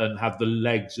and have the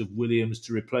legs of Williams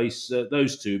to replace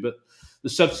those two. But the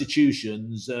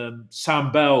substitutions,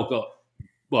 Sam Bell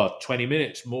got 20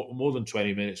 minutes, more than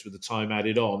 20 minutes with the time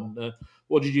added on.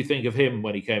 What did you think of him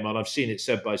when he came on? I've seen it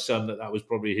said by some that was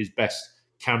probably his best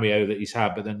cameo that he's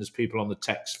had, but then there's people on the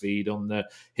text feed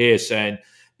here saying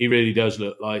he really does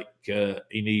look like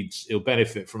he'll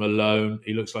benefit from a loan.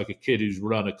 He looks like a kid who's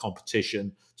run a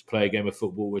competition to play a game of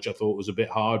football, which I thought was a bit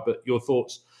hard. But your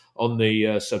thoughts on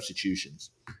the substitutions?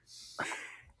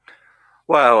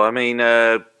 Well, I mean,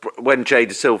 when Jay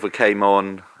Da Silva came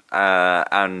on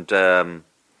and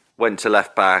went to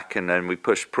left back, and then we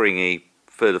pushed Pringy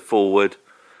further forward.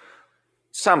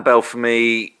 Sam Bell, for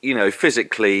me,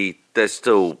 physically, there's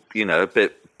still, a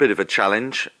bit of a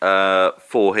challenge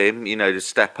for him, to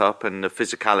step up and the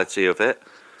physicality of it.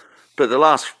 But the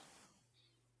last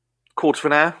quarter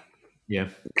of an hour,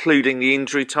 including the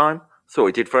injury time, thought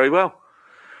he did very well.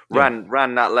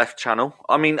 Ran that left channel.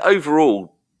 I mean,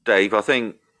 overall, Dave, I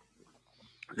think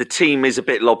the team is a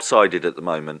bit lopsided at the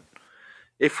moment.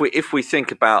 If we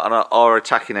think about our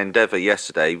attacking endeavour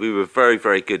yesterday, we were very,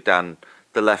 very good down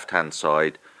the left-hand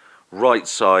side. Right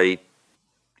side,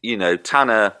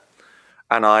 Tanner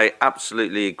and I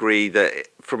absolutely agree that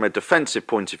from a defensive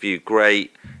point of view,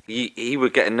 great. He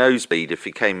would get a nosebleed if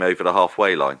he came over the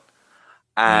halfway line.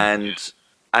 And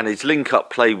his link-up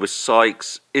play with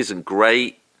Sykes isn't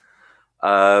great.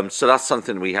 So that's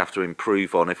something we have to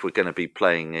improve on if we're going to be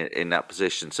playing in that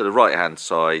position. So the right-hand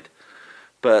side.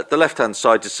 But the left-hand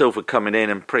side, De Silva coming in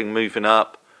and Pring moving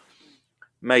up,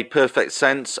 made perfect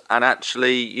sense. And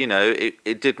actually,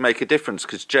 it did make a difference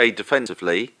because Jay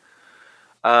defensively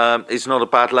is not a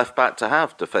bad left-back to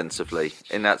have defensively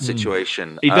in that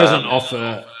situation. He doesn't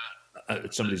offer...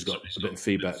 somebody's got a bit of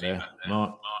feedback there.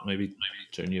 Mark, maybe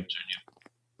turn you...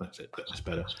 That's it. That's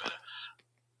better.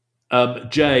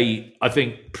 Jay, I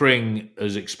think Pring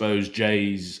has exposed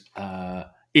Jay's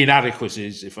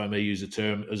inadequacies, if I may use the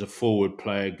term, as a forward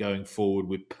player going forward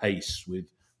with pace with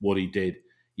what he did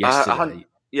yesterday.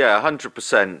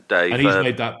 100%, Dave. And he's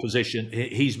made that position.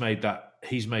 He's made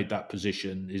that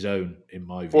position his own, in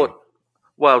my view.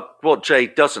 What Jay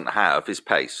doesn't have is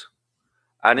pace.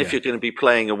 And if you're going to be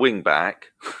playing a wing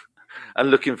back and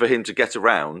looking for him to get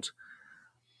around,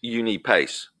 you need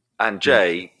pace. And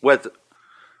Jay, whether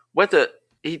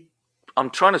he,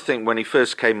 I'm trying to think when he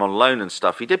first came on loan and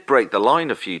stuff, he did break the line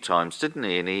a few times, didn't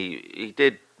he? And he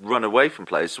did run away from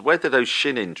players. Whether those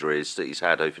shin injuries that he's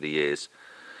had over the years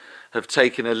have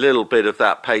taken a little bit of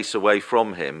that pace away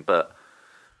from him, but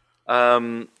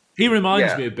he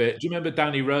reminds me a bit. Do you remember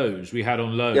Danny Rose we had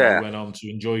on loan? Yeah. Who went on to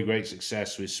enjoy great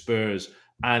success with Spurs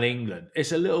and England.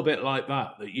 It's a little bit like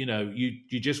that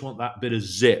you just want that bit of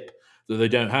zip that they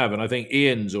don't have. And I think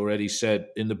Ian's already said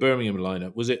in the Birmingham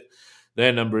lineup, was it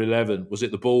their number 11? Was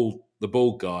it the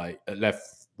ball guy at left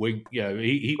wing?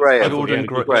 Jordan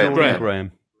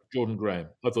Graham. Jordan Graham.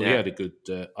 I thought he had a good.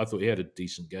 I thought he had a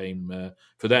decent game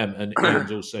for them. And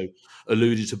Ian's also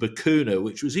alluded to Bacuna,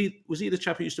 which was he the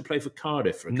chap who used to play for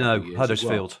Cardiff for a couple of years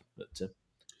Huddersfield. As well.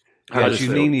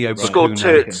 Juninho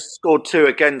scored two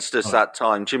against us that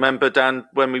time. Do you remember, Dan,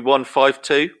 when we won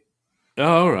 5-2? Oh,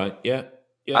 all right, yeah.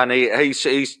 And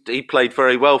he played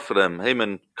very well for them. Him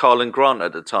and Carlin Grant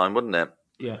at the time, wasn't it?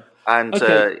 Yeah. And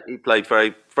he played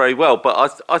very, very well.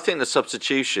 But I think the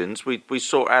substitutions we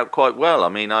sort out quite well. I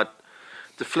mean,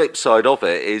 the flip side of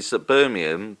it is that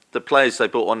Birmingham, the players they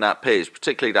brought on that pitch,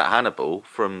 particularly that Hannibal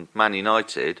from Man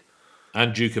United,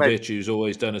 and Djukovic, who's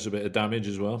always done us a bit of damage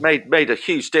as well, made a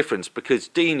huge difference because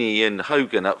Deeney and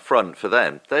Hogan up front for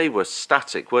them, they were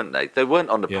static, weren't they? They weren't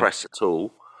on the press at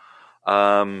all.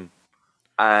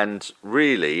 And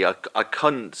really, I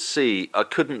couldn't see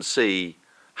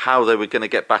how they were going to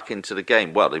get back into the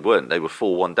game. Well, they weren't. They were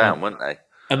 4-1 down, weren't they?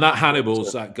 And that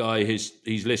Hannibal's that guy.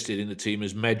 He's listed in the team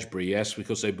as Medjbury, yes,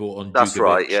 because they brought on That's Djukovic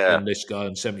right, yeah. and this guy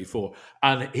in 74.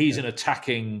 And he's an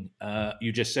attacking.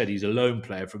 You just said he's a lone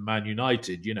player from Man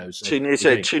United.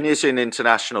 So Tunisian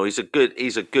international. He's a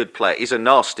good player. He's a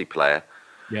nasty player.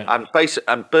 Yeah.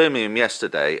 And Birmingham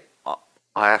yesterday,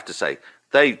 I have to say,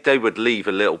 they would leave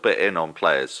a little bit in on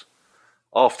players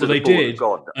after the ball had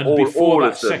gone. And before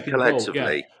that second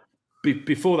collectively. Goal,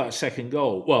 before that second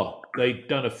goal, well, they'd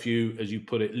done a few, as you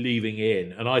put it, leaving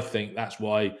in, and I think that's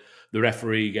why the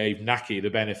referee gave Naki the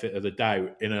benefit of the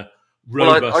doubt in a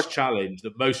robust challenge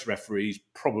that most referees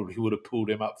probably would have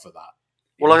pulled him up for that.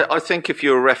 Well, I think if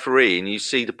you're a referee and you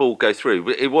see the ball go through,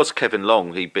 it was Kevin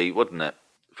Long he beat, wasn't it,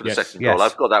 for the second goal?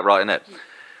 I've got that right in it.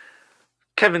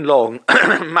 Kevin Long,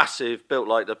 massive, built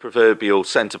like the proverbial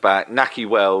centre-back. Naki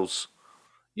Wells,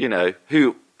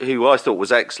 who I thought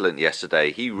was excellent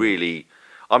yesterday. He really,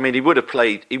 he would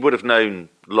have known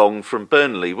Long from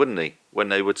Burnley, wouldn't he, when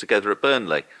they were together at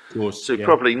Burnley? Of course, so he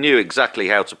probably knew exactly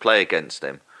how to play against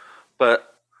him.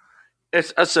 But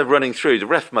as they're running through, the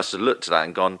ref must have looked at that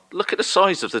and gone, look at the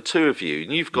size of the two of you,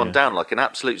 and you've gone down like an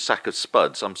absolute sack of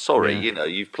spuds. I'm sorry,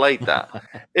 you've played that.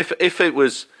 if it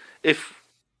was a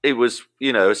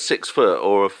 6 foot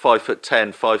or a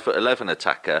 5'10", 5'11"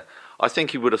 attacker, I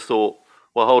think he would have thought,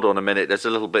 well, hold on a minute, there's a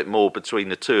little bit more between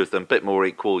the two of them, a bit more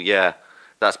equal,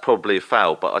 that's probably a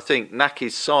foul. But I think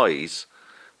Naki's size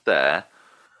there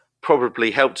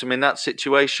probably helped him in that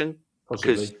situation.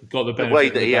 Possibly. Because the way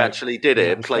that he actually did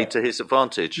it played to his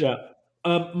advantage. Yeah.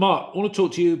 Mark, I want to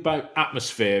talk to you about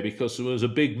atmosphere because there was a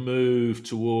big move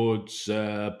towards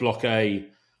Block A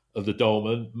of the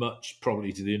Dolman, much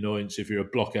probably to the annoyance if you're a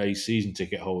Block A season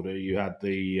ticket holder. You had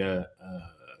the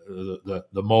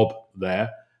mob there,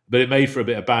 but it made for a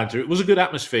bit of banter. It was a good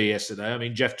atmosphere yesterday. I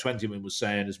mean, Jeff Twentyman was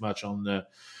saying as much on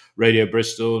Radio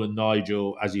Bristol, and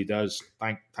Nigel, as he does,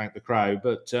 thank the crowd.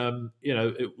 But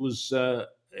it was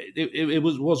it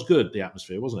was good, the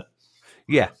atmosphere, wasn't it?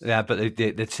 Yeah, but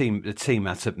the team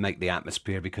had to make the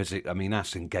atmosphere because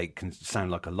Aston Gate can sound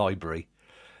like a library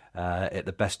at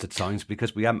the best of times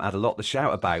because we haven't had a lot to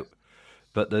shout about.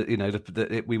 But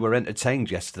we were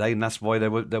entertained yesterday, and that's why there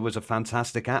was a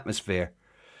fantastic atmosphere,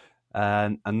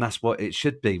 and that's what it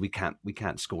should be. We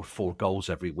can't score 4 goals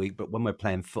every week, but when we're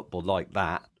playing football like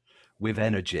that with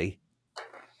energy,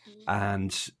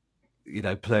 and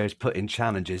players put in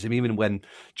challenges. I mean, even when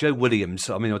Joe Williams,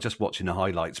 I was just watching the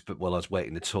highlights, but while I was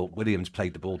waiting to talk, Williams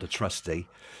played the ball to Trusty,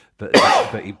 but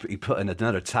he put in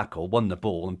another tackle, won the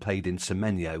ball, and played in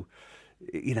Semenyo.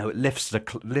 It lifts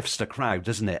the crowd,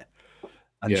 doesn't it?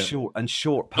 And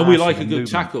short passing. And we like a good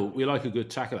tackle. We like a good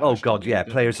tackle. Oh God, yeah.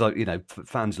 Players like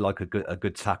fans like a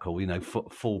good tackle.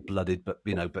 Full blooded,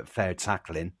 but fair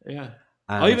tackling. Yeah.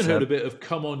 And I even heard a bit of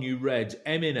 "Come On You Reds"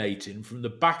 emanating from the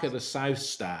back of the South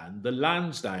Stand, the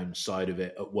Lansdowne side of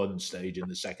it at one stage in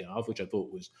the second half, which I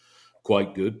thought was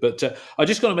quite good. But I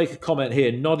just got to make a comment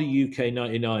here. Noddy UK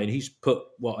 99, he's put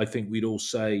what I think we'd all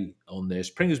say on this.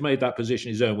 Pringer's made that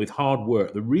position his own with hard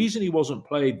work. The reason he wasn't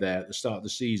played there at the start of the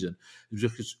season was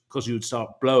because he would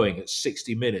start blowing at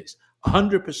 60 minutes.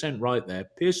 100% right there.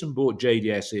 Pearson brought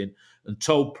JDS in and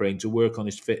told Pring to work on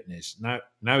his fitness.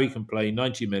 Now he can play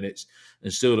 90 minutes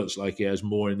and still looks like he has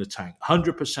more in the tank.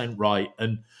 100% right.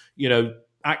 And,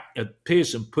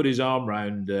 Pearson put his arm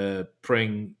around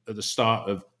Pring at the start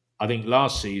of, I think,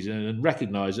 last season and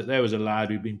recognised that there was a lad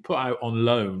who'd been put out on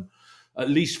loan at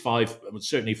least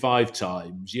certainly 5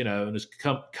 times, and has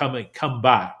come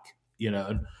back,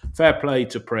 and fair play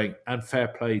to Pring and fair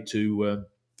play to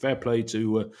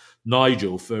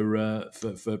Nigel for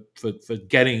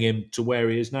getting him to where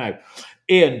he is now.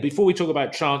 Ian, before we talk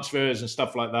about transfers and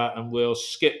stuff like that, and we'll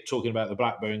skip talking about the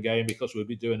Blackburn game because we'll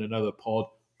be doing another pod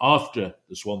after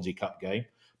the Swansea Cup game.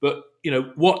 But,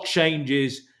 what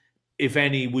changes, if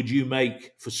any, would you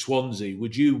make for Swansea?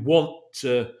 Would you want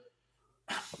to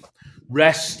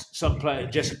rest some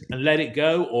players and let it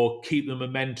go, or keep the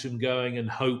momentum going and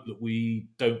hope that we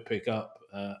don't pick up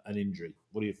an injury?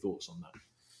 What are your thoughts on that?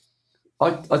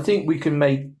 I think we can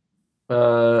make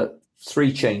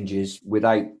 3 changes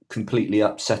without completely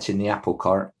upsetting the apple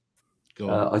cart.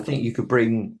 I think you could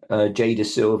bring Jay Da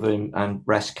Silva and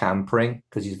rest Cam Pring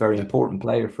because he's a very important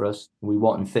player for us. We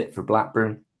want him fit for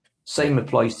Blackburn. Same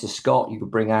applies to Scott. You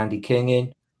could bring Andy King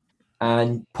in,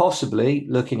 and possibly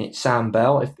looking at Sam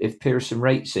Bell if Pearson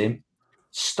rates him,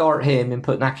 start him and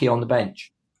put Naki on the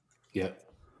bench. Yeah.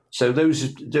 So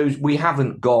those we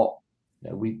haven't got.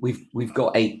 We've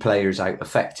got 8 players out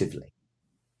effectively.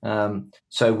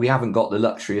 So we haven't got the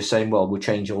luxury of saying, well, we'll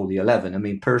change all the 11. I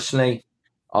mean, personally,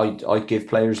 I'd give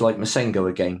players like Masengo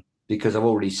a game because I've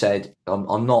already said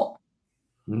I'm not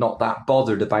that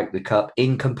bothered about the cup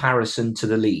in comparison to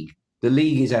the league. The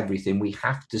league is everything. We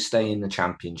have to stay in the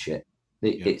championship.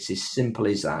 It's as simple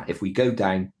as that. If we go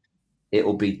down,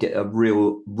 it'll be a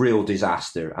real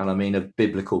disaster. And I mean of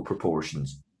biblical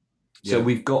proportions. So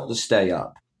we've got to stay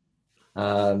up.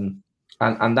 And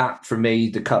that, for me,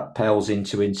 the cup pales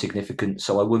into insignificance.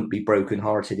 So I wouldn't be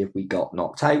brokenhearted if we got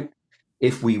knocked out.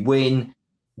 If we win,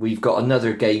 we've got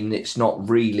another game that's not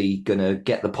really going to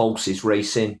get the pulses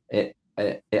racing at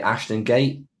Ashton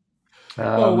Gate.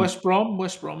 West Brom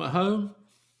at home.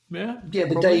 Yeah, but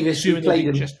probably. Davis, we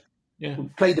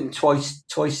played them twice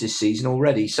this season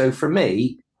already. So for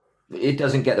me, it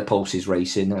doesn't get the pulses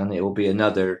racing, and it will be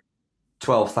another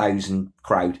 12,000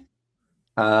 crowd.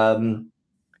 But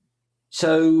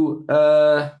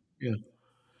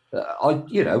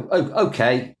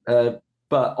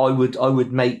I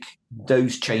would make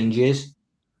those changes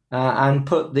and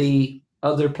put the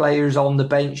other players on the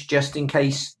bench just in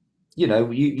case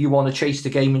you want to chase the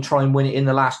game and try and win it in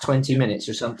the last 20 minutes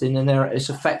or something, and it's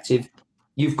effective.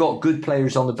 You've got good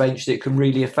players on the bench that can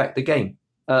really affect the game.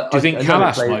 Do you think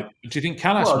Callas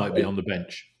might be on the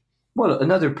bench? Well,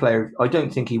 another player, I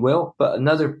don't think he will, but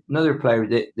another player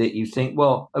that you think,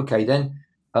 well, okay, then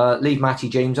leave Matty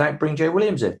James out, bring Joe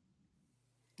Williams in.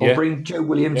 Or bring Joe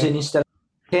Williams in instead of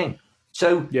King.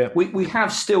 So we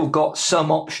have still got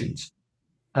some options.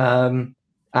 But no,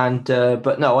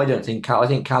 I don't think I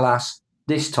think Callas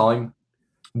this time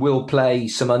will play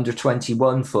some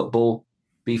under-21 football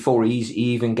before he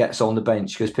even gets on the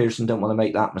bench, because Pearson don't want to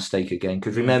make that mistake again.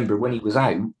 Because remember, when he was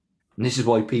out, and this is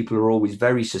why people are always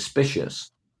very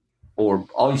suspicious, or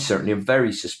I certainly am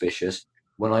very suspicious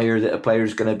when I hear that a player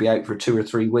is going to be out for 2 or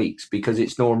 3 weeks, because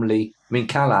it's normally, I mean,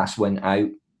 Callas went out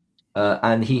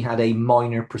and he had a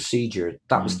minor procedure.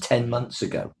 That was 10 months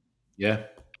ago. Yeah.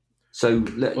 So,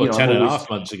 well, 10 and a half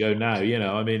months ago now,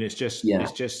 I mean, it's just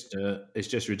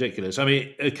ridiculous. I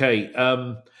mean, okay.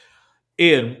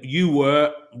 Ian,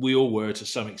 we all were to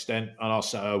some extent, and I'll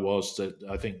say I was,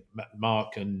 I think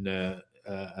Mark and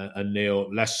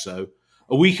Neil less so.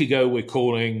 A week ago, we're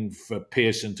calling for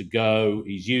Pearson to go.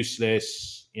 He's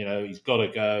useless. He's got to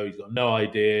go. He's got no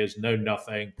ideas, no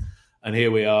nothing. And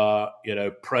here we are,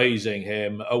 praising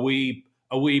him. Are we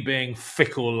being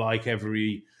fickle like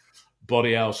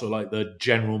everybody else, or like the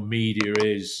general media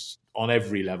is on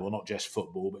every level, not just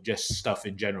football, but just stuff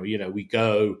in general? We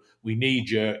go, we need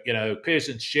you.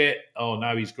 Pearson's shit. Oh,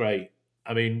 now he's great.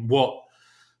 I mean,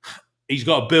 he's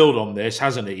got to build on this,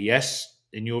 hasn't he? Yes,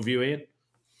 in your view, Ian?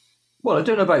 Well, I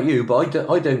don't know about you, but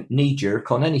I don't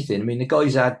knee-jerk on anything. I mean, the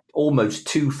guy's had almost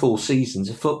 2 full seasons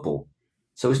of football.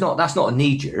 So that's not a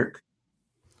knee-jerk.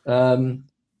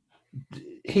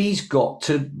 He's got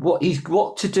to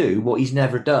do what he's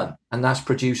never done, and that's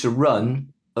produce a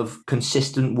run of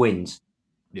consistent wins.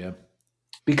 Yeah.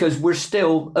 Because we're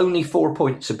still only 4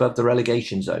 points above the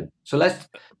relegation zone. So let's,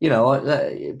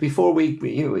 before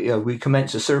we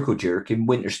commence a circle jerk in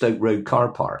Winterstoke Road car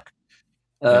park.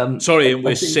 Sorry, and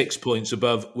we're 6 points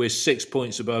above. We're 6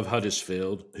 points above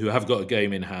Huddersfield, who have got a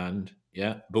game in hand.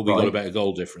 Yeah, but we've got a better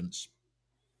goal difference.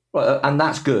 Well, and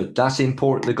that's good. That's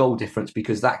important, the goal difference,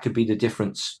 because that could be the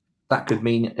difference. That could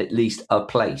mean at least a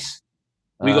place.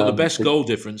 We got the best goal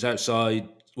difference outside.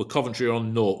 Well, Coventry are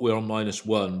on 0. We're on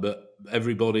 -1, but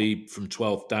everybody from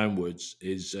 12th downwards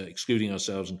is, excluding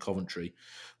ourselves and Coventry,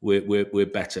 we're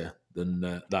better than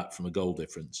that from a goal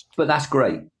difference. But that's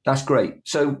great. That's great.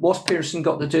 So what's Pearson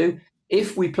got to do?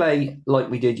 If we play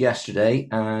like we did yesterday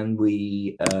and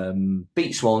we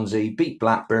beat Swansea, beat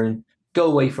Blackburn, go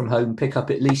away from home, pick up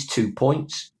at least 2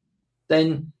 points,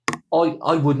 then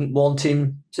I wouldn't want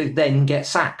him to then get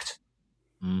sacked.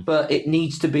 But it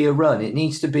needs to be a run. It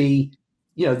needs to be,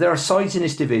 there are sides in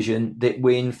this division that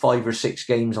win 5 or 6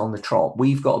 games on the trot.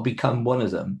 We've got to become one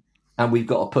of them, and we've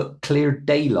got to put clear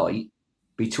daylight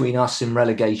between us and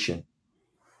relegation,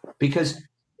 because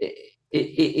it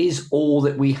is all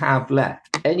that we have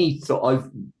left. Any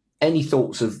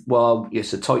thoughts of, well,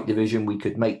 it's a tight division, we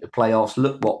could make the playoffs.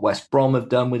 Look what West Brom have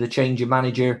done with a change of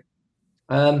manager.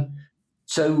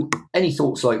 So any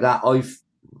thoughts like that,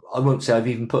 I won't say I've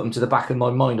even put them to the back of my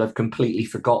mind. I've completely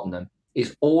forgotten them.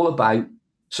 It's all about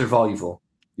survival.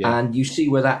 Yeah. And you see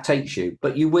where that takes you.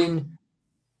 But you win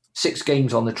 6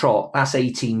 games on the trot, that's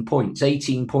 18 points.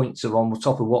 18 points on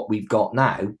top of what we've got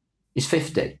now is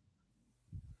 50.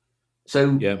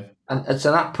 So, and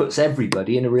so that puts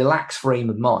everybody in a relaxed frame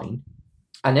of mind,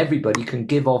 and everybody can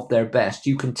give off their best.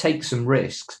 You can take some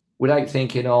risks without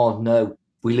thinking, oh no,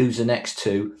 we lose the next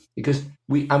 2, because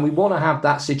we want to have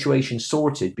that situation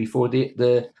sorted before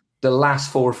the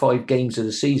last 4 or 5 games of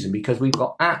the season, because we've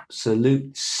got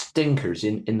absolute stinkers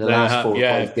in the last 4 or 5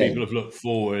 games. Yeah, people have looked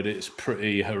forward. It's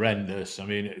pretty horrendous. I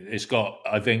mean, it's got,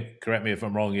 I think, correct me if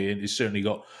I'm wrong, Ian, it's certainly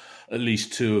got at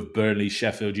least 2 of Burnley,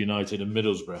 Sheffield United and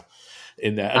Middlesbrough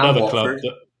in there. Another club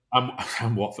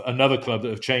and Watford, another club that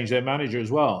have changed their manager as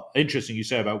well. Interesting you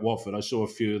say about Watford. I saw a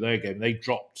few of their games.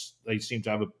 They seem to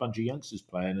have a bunch of youngsters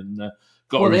playing and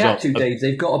got a result. They have to, Dave.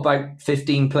 They've got about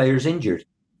 15 players injured.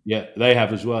 Yeah, they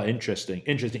have as well. Interesting.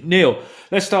 Neil,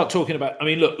 let's start talking about, I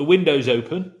mean, look, the window's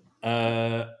open.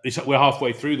 We're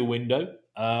halfway through the window.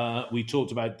 We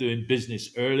talked about doing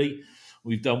business early.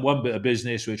 We've done one bit of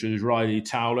business, which was Riley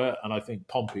Towler, and I think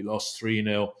Pompey lost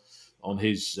 3-0 on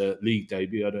his league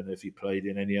debut. I don't know if he played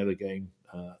in any other game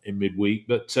in midweek.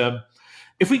 But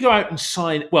if we go out and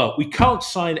sign, well, we can't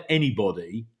sign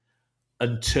anybody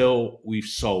until we've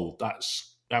sold.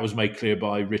 That was made clear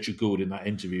by Richard Gould in that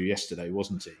interview yesterday,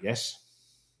 wasn't it? Yes?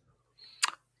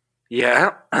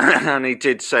 Yeah, and he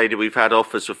did say that we've had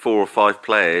offers for 4 or 5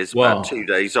 players about 2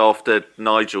 days after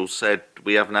Nigel said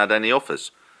we haven't had any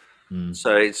offers.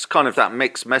 So it's kind of that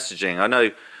mixed messaging. I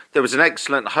know there was an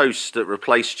excellent host that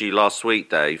replaced you last week,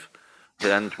 Dave,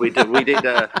 and we did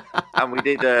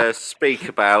speak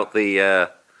about the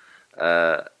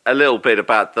a little bit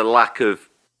about the lack of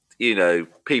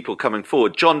people coming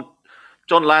forward. John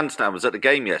Lansdowne was at the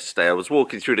game yesterday. I was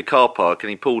walking through the car park and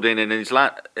he pulled in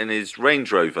his Range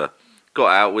Rover, got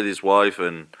out with his wife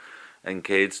and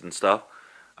kids and stuff,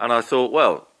 and I thought,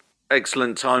 well,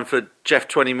 excellent time for Jeff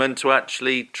Twentyman to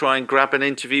actually try and grab an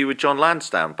interview with John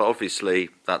Lansdowne, but obviously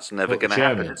that's never going to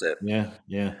happen, is it?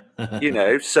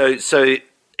 Yeah. So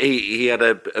he had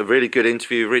a really good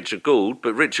interview with Richard Gould,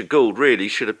 but Richard Gould really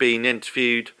should have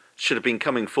been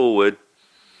coming forward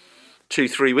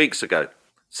 2-3 weeks ago,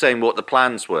 saying what the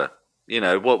plans were.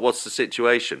 What's the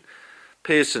situation?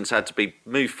 Pearson's had to be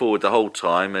moved forward the whole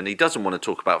time, and he doesn't want to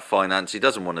talk about finance. He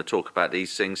doesn't want to talk about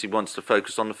these things. He wants to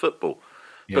focus on the football.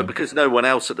 Yeah. But because no one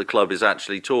else at the club is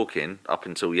actually talking up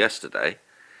until yesterday,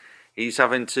 he's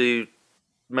having to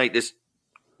make this,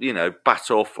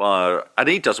 bat off. And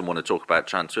he doesn't want to talk about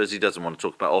transfers. He doesn't want to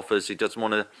talk about offers. He doesn't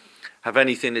want to have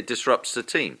anything that disrupts the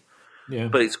team. Yeah.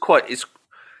 But it's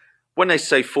when they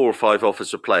say 4 or 5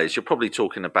 offers for players, you're probably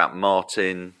talking about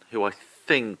Martin, who I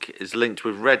think is linked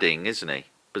with Reading, isn't he?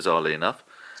 Bizarrely enough.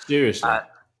 Seriously.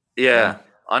 Yeah.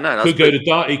 I know. He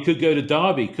could go to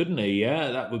Derby, couldn't he?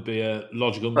 Yeah, that would be a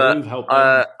logical move. Help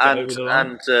them over the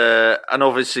line. And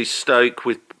obviously Stoke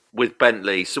with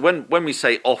Bentley. So when we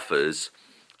say offers,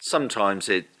 sometimes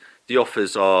the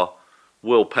offers are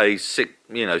we'll pay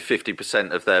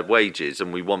 50% of their wages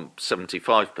and we want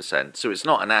 75%. So it's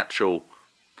not an actual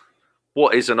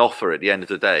what is an offer at the end of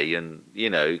the day, and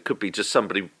it could be just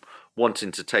somebody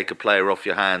wanting to take a player off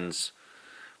your hands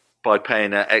by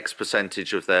paying an X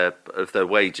percentage of their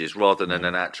wages rather than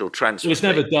an actual transfer. Well, it's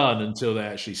never done until they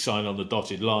actually sign on the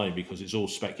dotted line, because it's all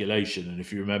speculation. And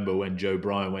if you remember when Joe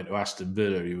Bryan went to Aston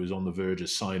Villa, he was on the verge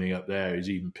of signing up there. He's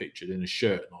even pictured in a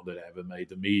shirt, not that it ever made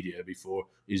the media, before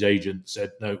his agent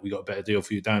said, no, we got a better deal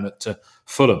for you down at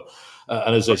Fulham.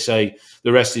 And as I say,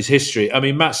 the rest is history. I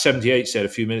mean, Matt78 said a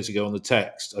few minutes ago on the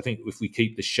text, I think if we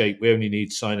keep the shape, we only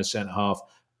need to sign a centre-half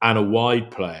and a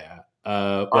wide player.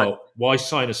 Why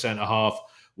sign a centre half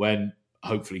when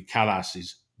hopefully Callas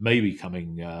is maybe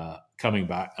coming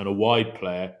back, and a wide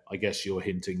player? I guess you're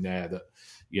hinting there that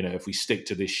if we stick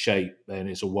to this shape, then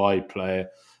it's a wide player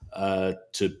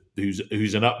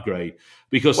who's an upgrade.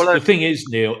 Because the thing is,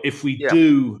 Neil, if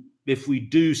we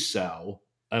do sell,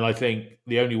 and I think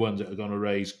the only ones that are going to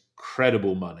raise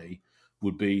credible money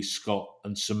would be Scott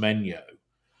and Semenyo.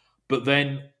 But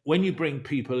then when you bring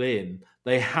people in,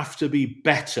 they have to be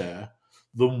better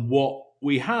than what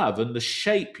we have. And the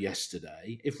shape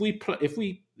yesterday, if we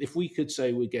could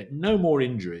say we get no more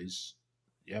injuries,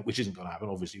 which isn't going to happen,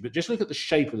 obviously, but just look at the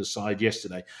shape of the side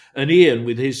yesterday. And Ian,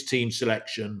 with his team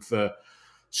selection for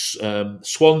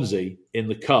Swansea in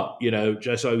the cup,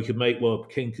 just so we could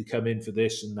King could come in for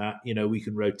this and that, we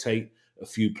can rotate a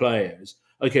few players.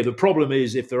 Okay, the problem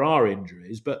is if there are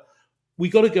injuries, but we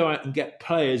got to go out and get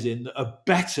players in that are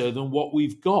better than what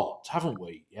we've got, haven't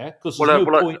we? Yeah, because there's no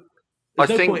point. There's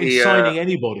no point in signing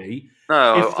anybody.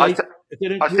 No, I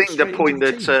think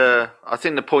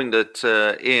the point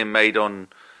that Ian made on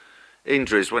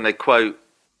injuries when they quote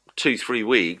 2-3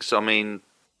 weeks. I mean,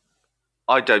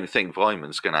 I don't think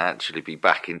Weiman's going to actually be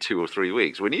back in 2 or 3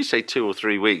 weeks. When you say 2 or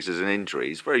 3 weeks as an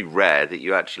injury, it's very rare that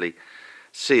you actually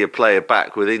see a player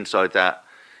back with inside that.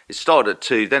 It started at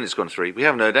 2, then it's gone 3. We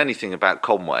haven't heard anything about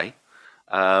Conway,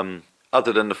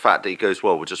 other than the fact that he goes,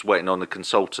 well, we're just waiting on the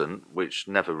consultant, which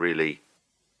never really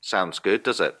sounds good,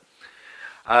 does it?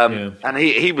 And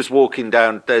he was walking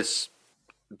down. There's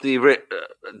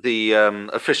the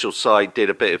official side did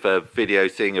a bit of a video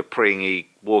thing of Pringy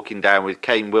walking down with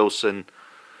Kane Wilson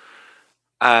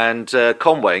and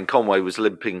Conway, and Conway was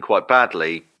limping quite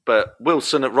badly. But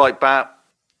Wilson at right back,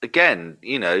 again,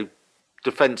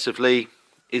 defensively,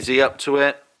 is he up to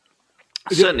it?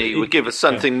 Certainly, he would give us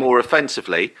something more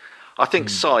offensively. I think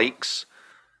Sykes,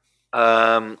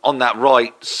 on that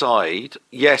right side,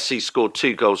 yes, he scored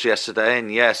 2 goals yesterday,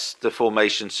 and yes, the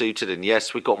formation suited, and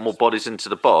yes, we got more bodies into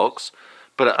the box.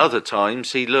 But at other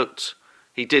times, he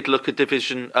did look a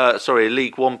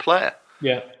League One player.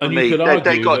 Yeah, and you could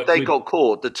argue they got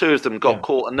caught. The two of them got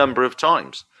caught a number of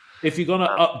times. If you're going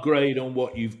to upgrade on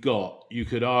what you've got, you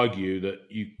could argue that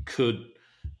you could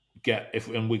get,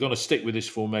 and we're going to stick with this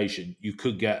formation, you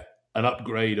could get an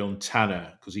upgrade on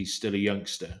Tanner because he's still a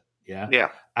youngster. Yeah.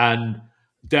 And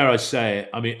dare I say it,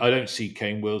 I mean, I don't see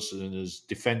Kane Wilson as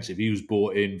defensive. He was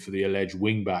brought in for the alleged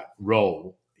wing-back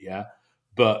role. Yeah.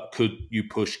 But could you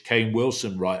push Kane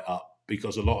Wilson right up?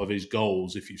 Because a lot of his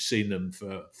goals, if you've seen them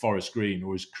for Forest Green,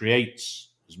 or his creates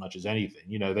as much as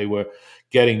anything, they were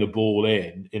getting the ball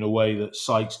in a way that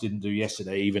Sykes didn't do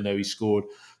yesterday, even though he scored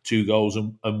 2 goals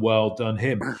and well done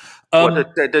him.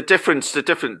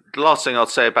 The last thing I'll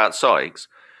say about Sykes,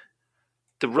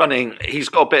 the running, he's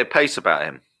got a bit of pace about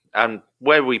him. And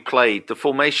where we played, the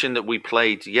formation that we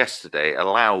played yesterday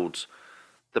allowed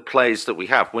the players that we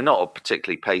have. We're not a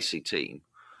particularly pacey team,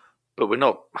 but we're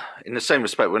not, in the same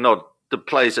respect, we're not the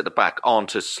players at the back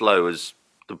aren't as slow as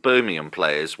the Birmingham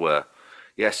players were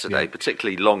yesterday,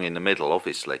 particularly Long in the middle,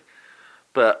 obviously.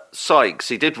 But Sykes,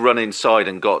 he did run inside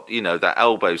and got, that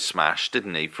elbow smash,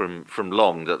 didn't he, from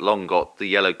Long, that Long got the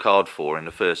yellow card for in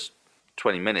the first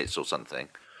 20 minutes or something.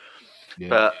 Yeah.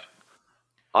 But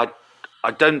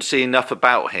I don't see enough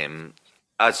about him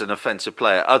as an offensive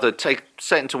player.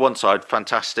 Setting to one side,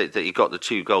 fantastic that he got the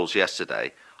 2 goals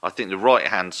yesterday. I think the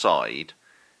right-hand side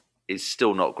is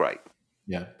still not great.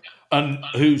 Yeah. And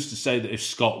who's to say that if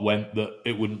Scott went, that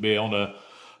it wouldn't be on a...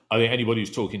 I think anybody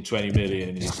who's talking 20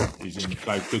 million is in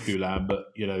cloud cuckoo land,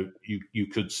 but, you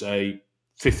could say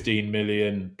 15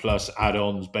 million plus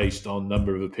add-ons based on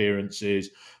number of appearances,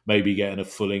 maybe getting a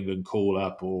full England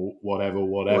call-up or whatever.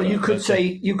 Well, you could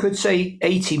say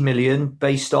 80 million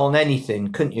based on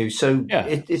anything, couldn't you? So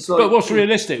it's like... But what's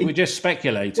realistic? We're just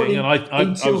speculating.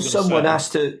 Until someone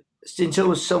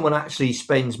actually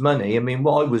spends money. I mean,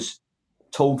 what I was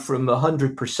told from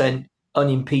 100%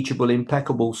 unimpeachable,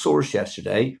 impeccable source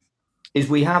yesterday is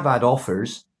we have had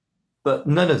offers, but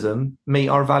none of them meet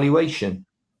our valuation.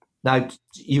 Now,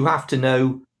 you have to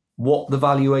know what the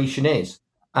valuation is.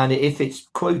 And if it's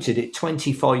quoted at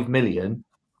 25 million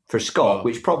for Scott,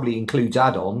 which probably includes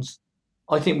add-ons,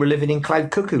 I think we're living in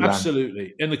cloud cuckoo land.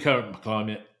 Absolutely. In the current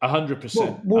climate,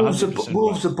 100%. Well,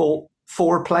 Wolves have bought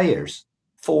 4 players,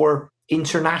 4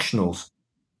 internationals,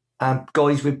 and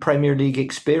guys with Premier League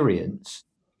experience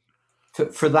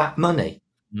for that money.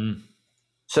 Mm.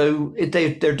 So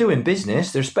they're doing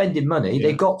business, they're spending money,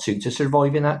 they've got to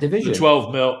survive in that division. The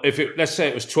 12 mil, let's say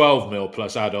it was 12 mil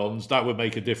plus add-ons, that would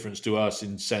make a difference to us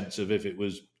in sense of if it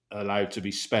was allowed to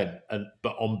be spent,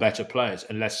 but on better players,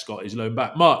 unless Scott is loaned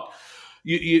back. Mark,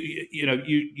 we're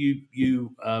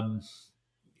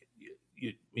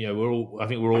all. I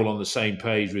think we're all on the same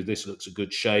page with this. Looks a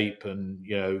good shape, and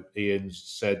Ian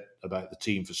said about the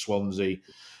team for Swansea.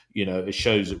 It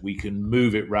shows that we can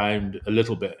move it round a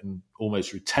little bit and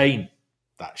almost retain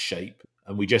that shape.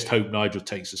 And we just hope Nigel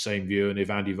takes the same view. And if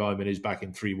Andy Weimann is back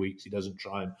in 3 weeks, he doesn't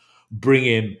try and bring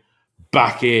him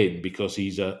back in because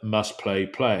he's a must-play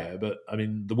player. But, I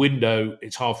mean, the window,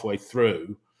 it's halfway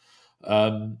through.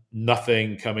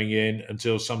 Nothing coming in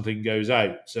until something goes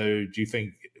out. So do you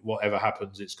think whatever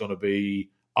happens, it's going to be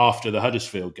after the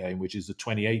Huddersfield game, which is the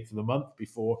 28th of the month,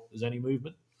 before there's any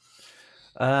movement?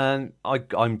 I'm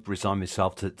resign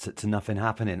myself to nothing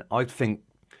happening. I think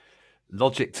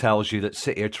logic tells you that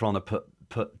City are trying to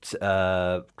put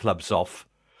clubs off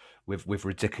with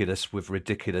ridiculous fees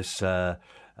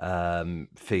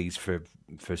for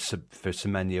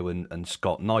Semenyo and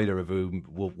Scott. Neither of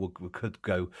whom could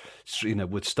go,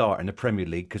 would start in the Premier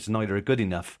League because neither are good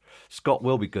enough. Scott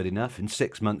will be good enough in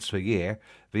 6 months to a year,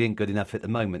 but he ain't good enough at the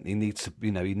moment. He needs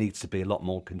to be a lot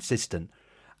more consistent,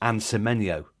 and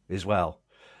Semenyo as well.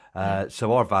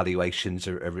 So our valuations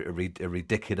are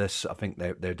ridiculous. I think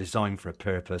they're designed for a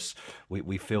purpose.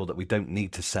 We feel that we don't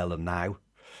need to sell them now,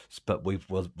 but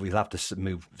we'll have to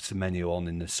move Semenyo on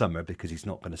in the summer because he's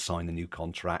not going to sign a new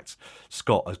contract.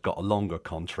 Scott has got a longer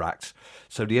contract,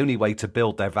 so the only way to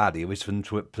build their value is for them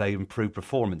to play improved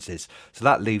performances. So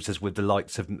that leaves us with the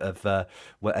likes of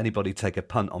where anybody take a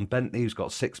punt on Bentley, who's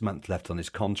got 6 months left on his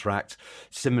contract.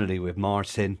 Similarly with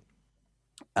Martin,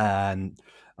 and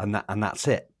that's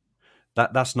it.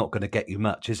 That's not going to get you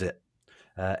much, is it?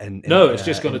 It's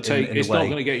just going to take. It's not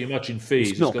going to get you much in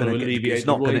fees. It's going to alleviate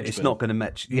the wage bill. It's not going to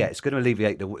match. Yeah, it's going to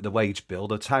alleviate the wage bill.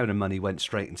 The town of money went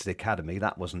straight into the academy.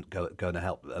 That wasn't going to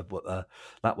help.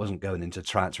 That wasn't going into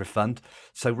transfer fund.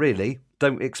 So really,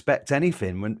 don't expect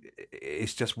anything. When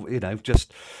it's just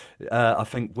I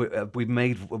think we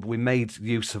made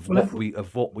use of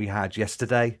what we had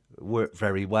yesterday. Worked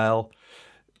very well.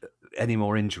 Any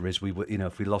more injuries, we would,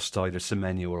 if we lost either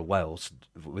Semenyo or Wells,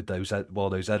 while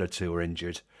those other 2 are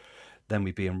injured, then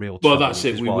we'd be in real trouble. Well, that's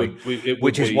it.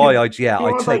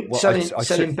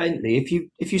 Selling Bentley.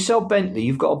 If you sell Bentley,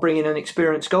 you've got to bring in an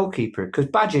experienced goalkeeper because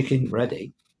Bajic isn't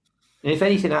ready. And if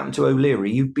anything happened to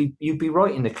O'Leary, you'd be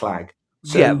right in the clag.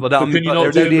 So, can you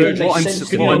not do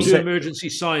emergency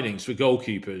signings for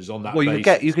goalkeepers on that? Well,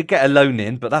 you could get a loan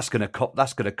in, but that's going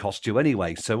to cost you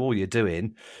anyway. So all you're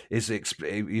doing is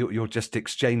you're just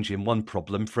exchanging one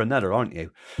problem for another, aren't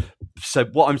you? So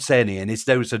what I'm saying, Ian, is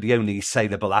those are the only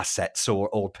saleable assets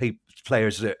or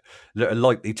players that are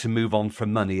likely to move on for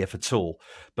money, if at all.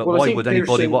 But why would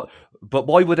anybody want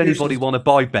to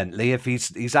buy Bentley if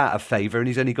he's out of favour and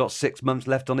he's only got 6 months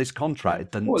left on his contract?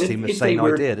 It doesn't seem the same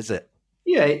idea, does it?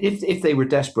 Yeah, if they were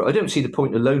desperate, I don't see the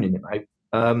point of loaning him out.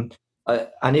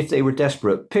 And if they were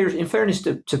desperate, in fairness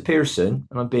to Pearson,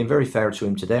 and I'm being very fair to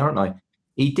him today, aren't I?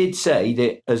 He did say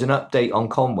that as an update on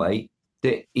Conway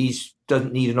that he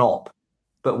doesn't need an op.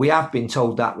 But we have been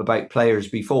told that about players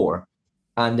before.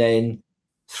 And then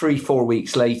 3-4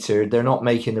 weeks later, they're not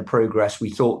making the progress we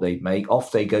thought they'd make.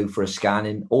 Off they go for a scan,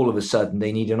 and all of a sudden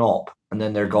they need an op, and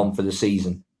then they're gone for the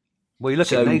season. Well, you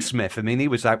look at Naismith. I mean, he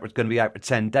was going to be out for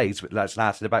 10 days, but that's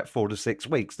lasted about 4 to 6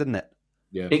 weeks, didn't it?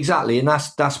 Yeah, exactly, and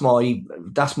that's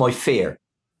my fear.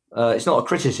 It's not a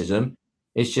criticism.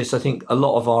 It's just I think a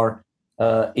lot of our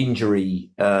injury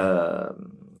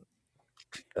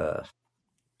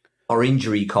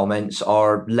comments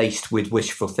are laced with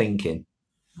wishful thinking,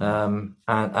 and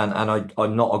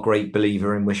I'm not a great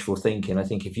believer in wishful thinking. I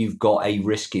think if you've got a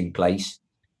risk in place,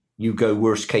 you go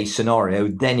worst case scenario.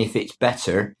 Then if it's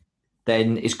better,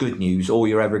 then it's good news. All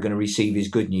you're ever going to receive is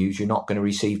good news. You're not going to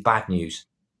receive bad news.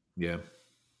 Yeah.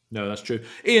 No, that's true.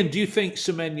 Ian, do you think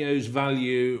Semenyo's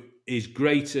value is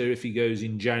greater if he goes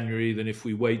in January than if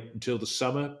we wait until the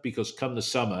summer? Because come the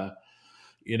summer,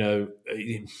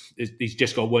 he's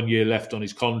just got 1 year left on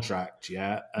his contract,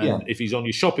 And if he's on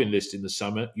your shopping list in the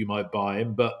summer, you might buy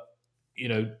him. But,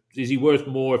 is he worth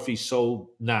more if he's sold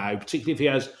now? Particularly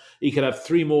if he could have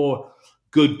 3 more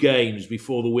good games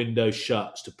before the window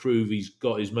shuts to prove he's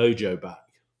got his mojo back.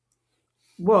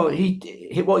 Well, what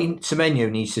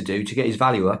Semenyo needs to do to get his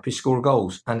value up is score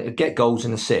goals and get goals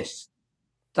and assists.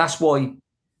 That's why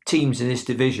teams in this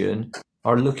division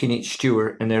are looking at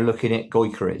Stewart and they're looking at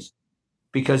Gyökeres,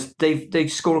 because they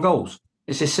score goals.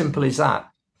 It's as simple as that.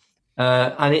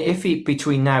 And if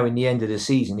between now and the end of the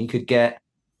season he could get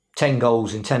 10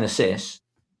 goals and 10 assists,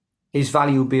 his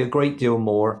value would be a great deal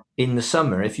more in the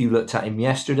summer. If you looked at him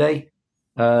yesterday,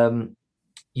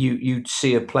 you'd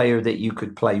see a player that you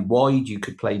could play wide, you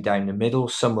could play down the middle,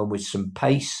 someone with some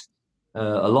pace,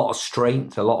 a lot of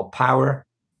strength, a lot of power.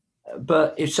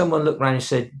 But if someone looked around and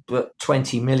said, but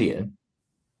 20 million,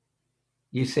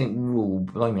 you think, oh,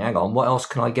 blimey, hang on, what else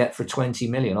can I get for 20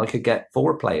 million? I could get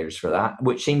 4 players for that,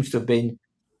 which seems to have been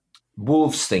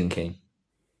Wolves thinking.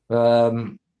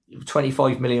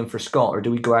 25 million for Scott, or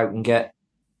do we go out and get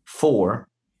 4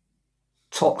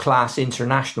 top-class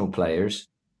international players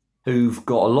who've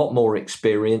got a lot more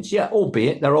experience? Yeah,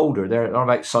 albeit they're older. They're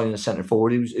about signing a centre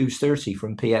forward who's 30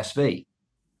 from PSV.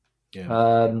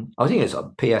 Yeah. I think it's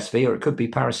PSV, or it could be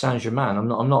Paris Saint-Germain.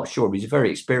 I'm not sure, but he's a very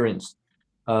experienced,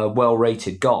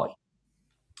 well-rated guy.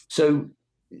 So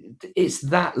it's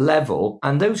that level,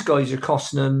 and those guys are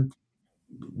costing them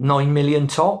 9 million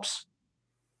tops.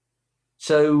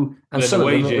 So, and some the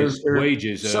wages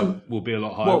will be a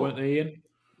lot higher, won't they, Ian?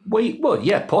 Well,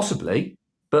 yeah, possibly.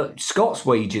 But Scott's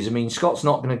wages, I mean, Scott's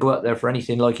not going to go up there for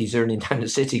anything like he's earning down at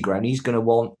City Ground. He's going to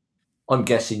want, I'm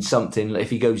guessing, something,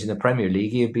 if he goes in the Premier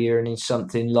League, he'll be earning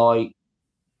something like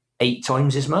 8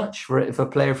 times as much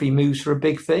if he moves for a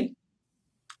big fee.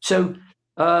 So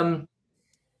it's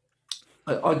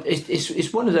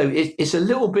one of those, it's a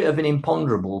little bit of an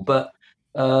imponderable, but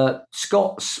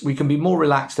we can be more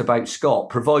relaxed about Scott,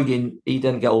 providing he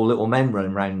doesn't get all little men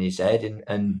running around in his head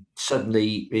and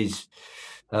suddenly his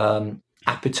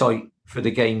appetite for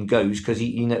the game goes, because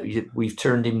we've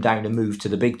turned him down a move to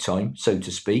the big time, so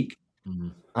to speak.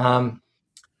 Mm-hmm.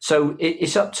 So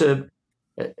it's up to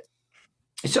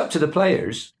the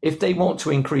players if they want to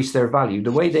increase their value.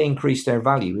 The way they increase their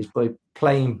value is by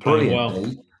playing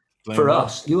brilliantly.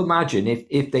 Us, you imagine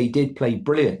if they did play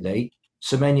brilliantly,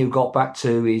 Semenyo got back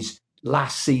to his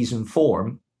last season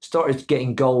form, started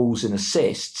getting goals and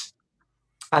assists,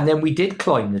 and then we did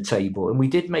climb the table and we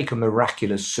did make a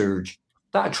miraculous surge.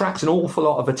 That attracts an awful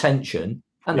lot of attention,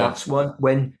 and that's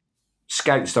when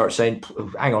scouts start saying,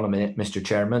 hang on a minute, Mr.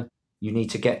 Chairman, you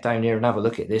need to get down here and have a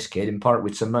look at this kid and part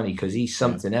with some money because he's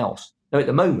something else. Now, at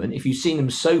the moment, if you've seen him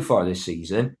so far this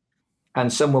season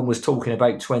and someone was talking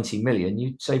about 20 million,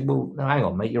 you'd say, well, no, hang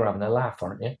on, mate, you're having a laugh,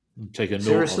 aren't you? Take a note.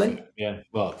 Seriously? Yeah,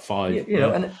 well, 5.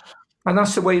 And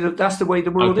that's the way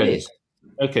the world is.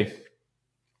 Okay.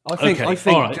 I think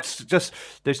right.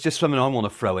 There's just something I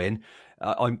want to throw in.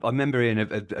 I remember in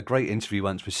a great interview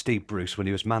once with Steve Bruce when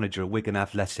he was manager of Wigan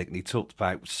Athletic, and he talked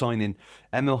about signing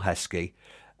Emil Heskey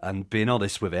and being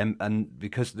honest with him, and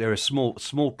because they're a small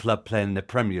club playing in the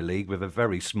Premier League with a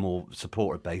very small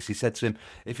supporter base, he said to him,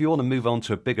 if you want to move on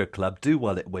to a bigger club, do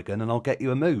well at Wigan and I'll get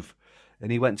you a move.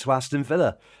 And he went to Aston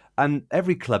Villa. And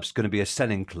every club's going to be a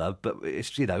selling club, but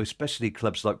it's, especially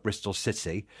clubs like Bristol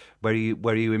City, where you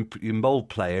mould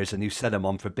players and you sell them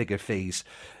on for bigger fees.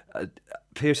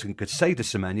 Pearson could say to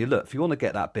Semenyo, look, if you want to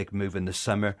get that big move in the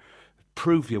summer,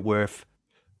 prove your worth,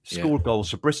 score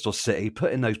goals for Bristol City,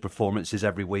 put in those performances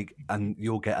every week, and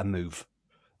you'll get a move.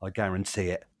 I guarantee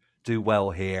it. Do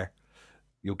well here,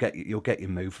 you'll get your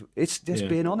move. It's just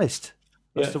being honest.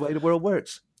 That's the way the world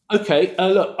works. Okay,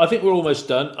 look, I think we're almost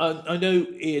done. I know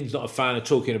Ian's not a fan of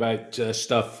talking about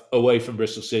stuff away from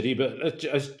Bristol City, but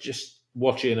just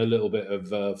watching a little bit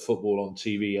of football on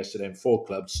TV yesterday in 4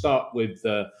 clubs. Start with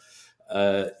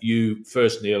you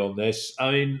first, Neil, on this.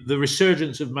 I mean, the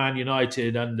resurgence of Man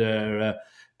United under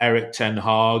Eric Ten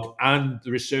Hag and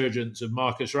the resurgence of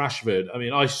Marcus Rashford. I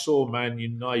mean, I saw Man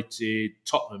United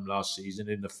Tottenham last season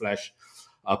in the flesh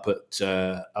up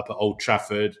at Old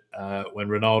Trafford when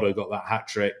Ronaldo got that hat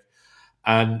trick,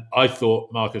 and I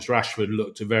thought Marcus Rashford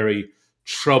looked a very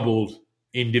troubled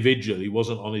individual. He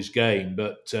wasn't on his game,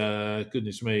 but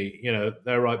goodness me,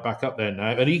 they're right back up there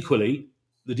now. And equally,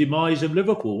 the demise of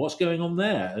Liverpool. What's going on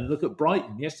there? And look at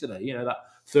Brighton yesterday. That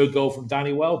third goal from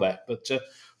Danny Welbeck. But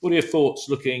what are your thoughts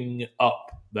looking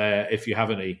up there, if you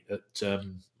have any, at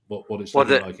what it's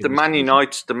looking like?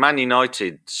 The Man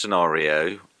United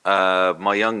scenario.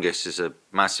 My youngest is a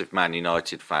massive Man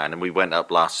United fan, and we went up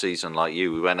last season like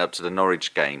you. We went up to the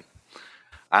Norwich game,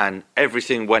 and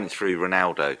everything went through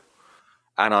Ronaldo.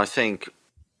 And I think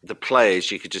the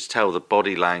players, you could just tell the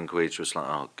body language was like,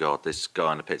 oh God, this guy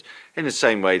on the pitch. In the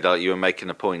same way that you were making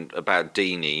a point about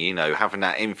Deeney, having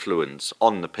that influence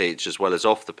on the pitch as well as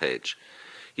off the pitch.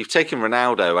 You've taken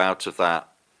Ronaldo out of that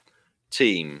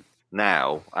team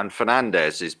now, and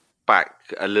Fernandes is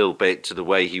back a little bit to the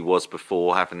way he was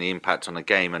before, having the impact on the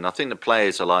game. And I think the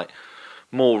players are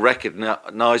more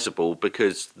recognisable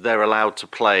because they're allowed to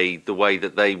play the way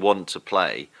that they want to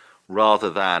play rather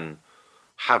than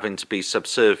having to be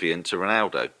subservient to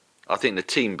Ronaldo. I think the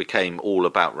team became all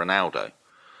about Ronaldo.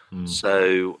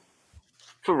 So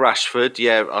for Rashford,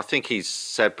 I think he's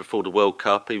said before the World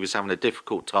Cup he was having a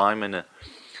difficult time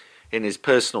in his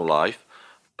personal life,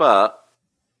 but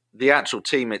the actual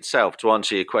team itself, to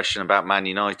answer your question about Man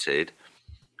United,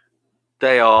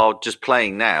 they are just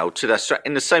playing now to their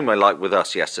in the same way like with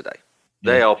us yesterday.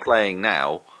 They are playing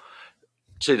now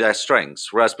to their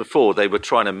strengths, whereas before they were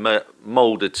trying to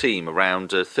mould a team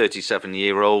around a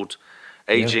 37-year-old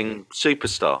aging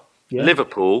superstar. Yeah.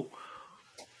 Liverpool,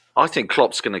 I think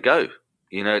Klopp's going to go,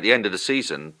 at the end of the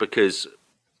season because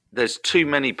there's too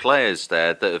many players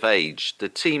there that have aged. The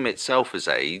team itself has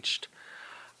aged,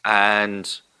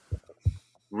 and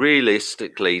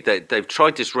realistically, they've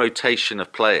tried this rotation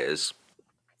of players,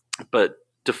 but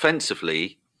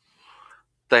defensively,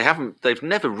 they've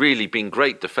never really been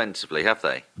great defensively, have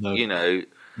they? No.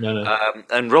 No.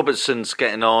 And Robertson's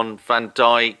getting on. Van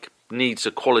Dijk needs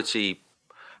a quality,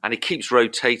 and he keeps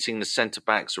rotating the centre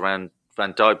backs around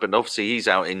Van Dijk, but obviously he's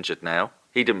out injured now.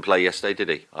 He didn't play yesterday, did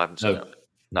he? I haven't seen it.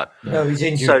 No, he's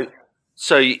injured.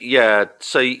 So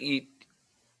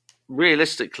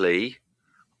realistically,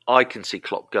 I can see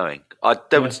Klopp going.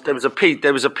 There was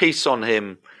a piece on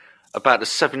him about the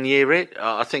 7-year.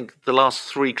 I think the last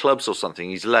 3 clubs or something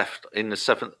he's left in the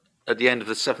 7th at the end of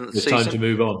the 7th season. It's time to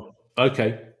move on.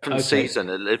 Okay. 7th season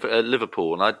at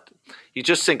Liverpool, and you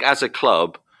just think as a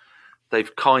club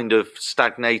they've kind of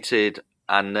stagnated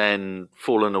and then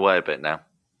fallen away a bit now.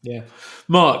 Yeah,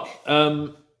 Mark.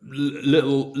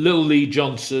 Little Lee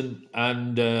Johnson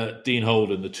and Dean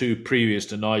Holden, the 2 previous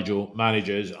to Nigel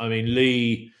managers. I mean,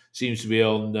 Lee seems to be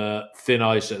on thin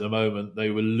ice at the moment. They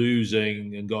were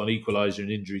losing and got an equaliser in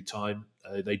injury time.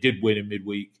 They did win in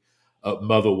midweek at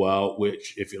Motherwell,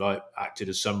 which, if you like, acted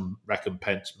as some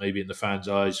recompense maybe in the fans'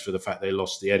 eyes for the fact they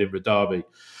lost the Edinburgh Derby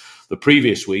the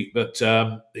previous week. But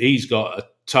he's got a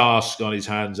task on his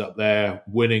hands up there,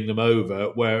 winning them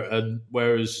over,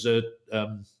 whereas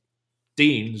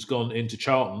Dean's gone into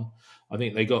Charlton. I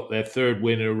think they got their 3rd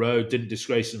win in a row, didn't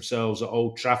disgrace themselves at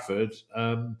Old Trafford.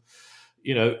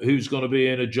 Who's going to be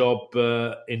in a job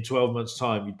in 12 months'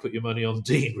 time? You'd put your money on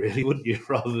Dean, really, wouldn't you,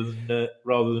 rather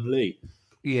than Lee?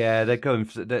 Yeah, they're going.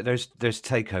 There's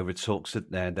takeover talks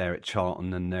there at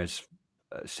Charlton, and there's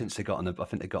since they got on. I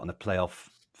think they got on a playoff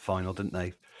final, didn't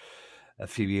they? A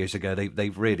few years ago,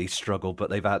 they've really struggled, but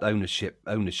they've had ownership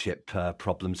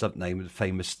problems, haven't they? With the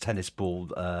famous tennis ball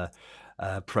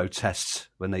protests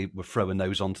when they were throwing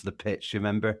those onto the pitch. You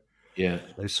remember? Yeah,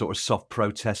 those sort of soft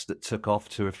protests that took off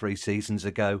 2 or 3 seasons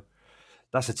ago.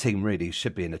 That's a team really who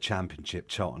should be in the Championship.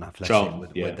 Charlton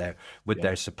Athletic with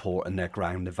their support and their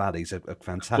ground. The Valley's a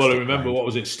fantastic. Well, I remember ground. What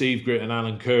was it? Steve Gritt and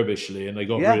Alan Kirbishley, and they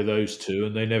got rid of those 2,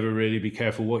 and they never really be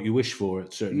careful what you wish for.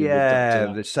 It certainly.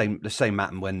 Yeah, the same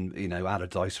happened when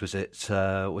Allardyce was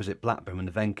it Blackburn when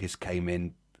the Venkis came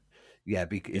in. Yeah,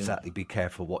 be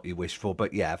careful what you wish for.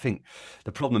 But yeah, I think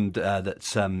the problem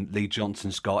that Lee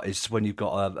Johnson's got is when you've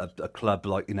got a club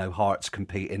like Hearts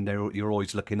competing, you're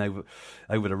always looking over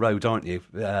the road, aren't you?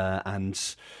 And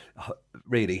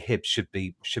really Hibs should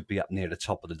be up near the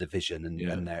top of the division,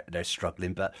 and they're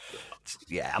struggling. But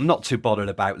yeah, I'm not too bothered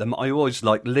about them. I always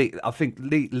like Lee. I think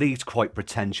Lee's quite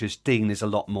pretentious. Dean is a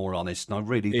lot more honest, and I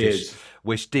really just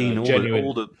wish Dean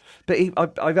all the.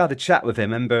 But I've had a chat with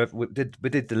him. Remember, we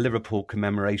did the Liverpool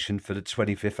commemoration for the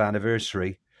 25th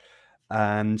anniversary.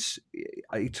 And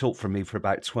he talked for me for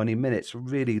about 20 minutes.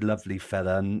 Really lovely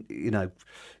fella, and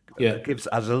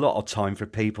has a lot of time for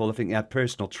people. I think he had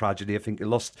personal tragedy. I think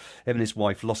him and his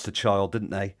wife lost a child, didn't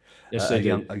they? Yes, they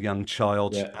did. A young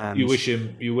child. Yeah. And you wish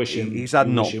him. He's had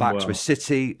knockbacks with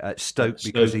City at Stoke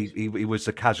because he was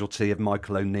a casualty of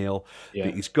Michael O'Neill. Yeah.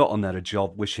 But he's got another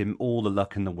job. Wish him all the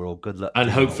luck in the world. Good luck.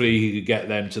 And hopefully he could get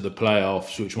them to the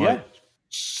playoffs, which might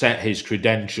set his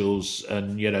credentials,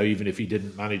 and even if he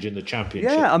didn't manage in the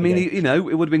Championship. Yeah, I mean, it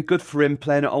would have been good for him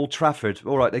playing at Old Trafford.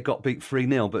 All right, they got beat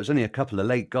 3-0, but it was only a couple of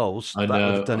late goals. I know, that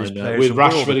would have done his players with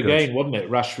Rashford again, wasn't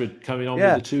it? Rashford coming on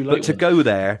with the 2 late but to go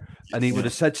there, and he would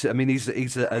have said to, I mean, he's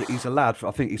a lad.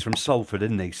 I think he's from Salford,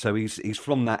 isn't he? So he's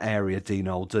from that area, Dean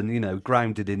Oldham.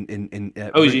 Grounded in.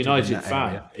 He's a United fan.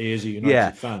 Area. He is a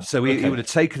United fan. So he would have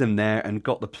taken him there and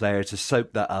got the player to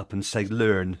soak that up and say,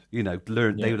 learn. They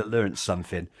would have learned something.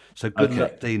 So good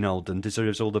luck, Dean Oldham.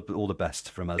 Deserves all the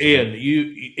best from us. Ian,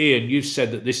 you've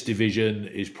said that this division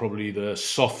is probably the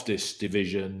softest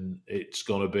division it's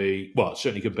going to be. Well,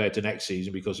 certainly compared to next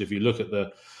season, because if you look at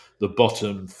the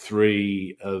bottom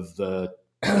 3 of the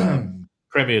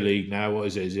Premier League now, what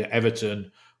is it? Is it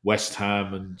Everton, West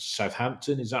Ham, and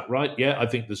Southampton? Is that right? Yeah, I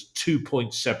think there's 2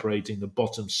 points separating the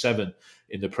bottom 7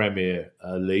 in the Premier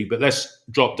League. But let's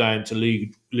drop down to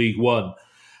League One.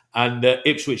 And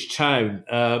Ipswich Town,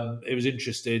 it was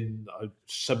interesting.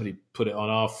 Somebody put it on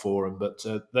our forum, but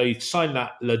they signed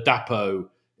that Ladapo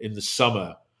in the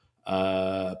summer,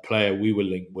 player we were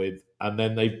linked with. And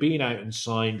then they've been out and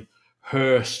signed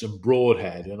Hurst and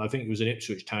Broadhead. And I think it was an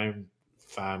Ipswich Town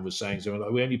fan was saying something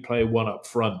like, we only play one up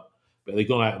front, but they've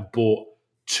gone out and bought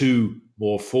 2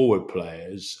 more forward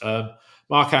players.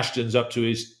 Mark Ashton's up to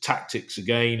his tactics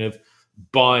again of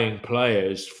buying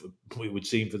players, it would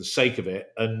seem, for the sake of it,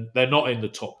 and they're not in the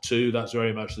top 2. That's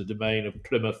very much the domain of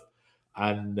Plymouth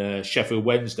and Sheffield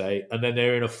Wednesday, and then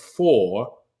they're in a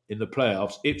 4 in the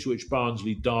playoffs: Ipswich,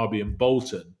 Barnsley, Derby, and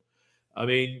Bolton. I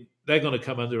mean, they're going to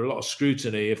come under a lot of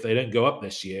scrutiny if they don't go up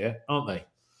this year, aren't they?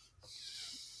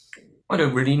 I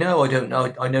don't really know. I don't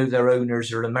know. I know their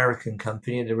owners are an American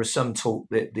company, and there was some talk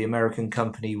that the American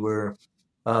company were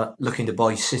looking to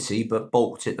buy City, but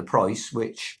balked at the price,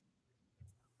 which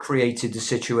created the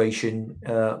situation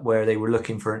where they were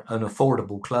looking for an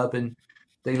affordable club, and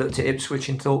they looked at Ipswich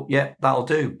and thought, yeah, that'll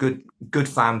do. Good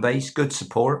fan base, good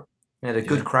support. They had a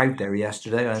good crowd there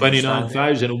yesterday.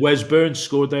 29,000. And Wes Burns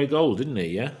scored their goal, didn't he?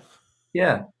 Yeah.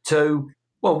 Yeah. So,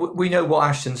 well, we know what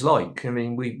Ashton's like. I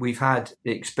mean, we've had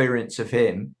the experience of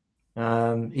him.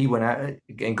 He went out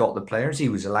and got the players. He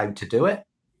was allowed to do it.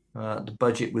 The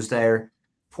budget was there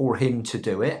for him to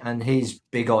do it, and his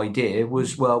big idea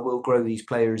was, well, we'll grow these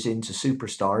players into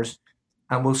superstars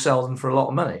and we'll sell them for a lot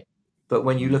of money. But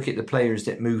when you look at the players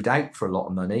that moved out for a lot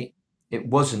of money, it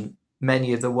wasn't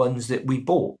many of the ones that we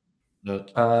bought. No.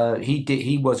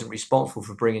 He wasn't responsible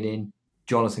for bringing in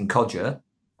Jonathan Kodjia,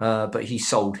 but he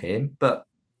sold him. But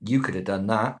you could have done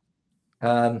that.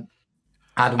 Adam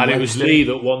Webster. It was Lee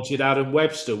that wanted Adam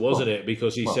Webster, wasn't it?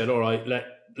 Because he said, all right, let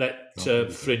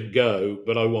Flynn go,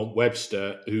 but I want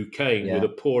Webster, who came with a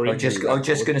poor injury. I was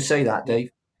just going to say that, Dave.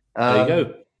 There you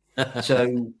go.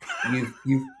 So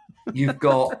you've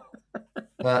got,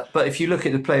 but if you look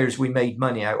at the players we made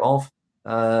money out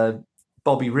of,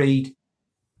 Bobby Reid,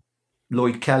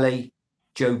 Lloyd Kelly,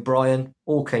 Joe Bryan,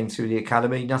 all came through the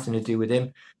academy. Nothing to do with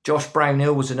him. Josh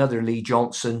Brownhill was another Lee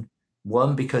Johnson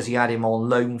one, because he had him on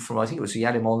loan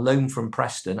from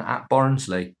Preston at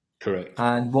Barnsley. Correct.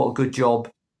 And what a good job.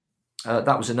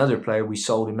 That was another player we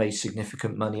sold and made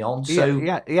significant money on. He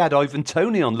had Ivan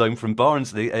Toney on loan from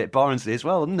Barnsley as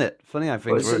well, isn't it? Funny how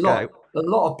things work out. A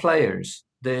lot of players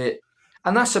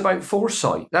and that's about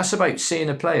foresight. That's about seeing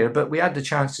a player. But we had the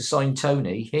chance to sign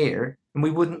Toney here, and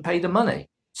we wouldn't pay the money.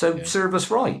 So serve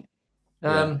us right.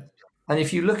 And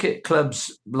if you look at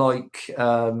clubs like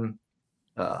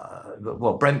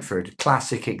Brentford,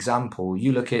 classic example.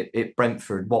 You look at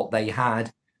Brentford, what they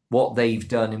had, what they've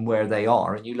done, and where they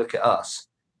are, and you look at us,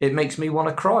 it makes me want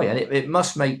to cry. And it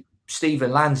must make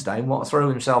Stephen Lansdown want to throw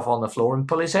himself on the floor and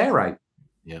pull his hair out.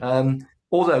 Yeah.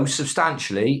 Although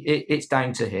substantially, it's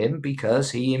down to him,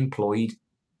 because he employed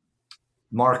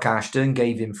Mark Ashton,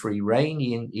 gave him free rein.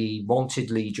 He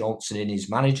wanted Lee Johnson in his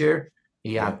manager.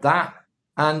 He had that.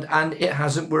 And it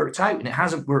hasn't worked out. And it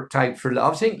hasn't worked out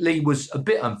I think Lee was a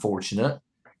bit unfortunate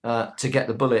to get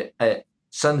the bullet at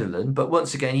Sunderland, but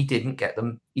once again he didn't get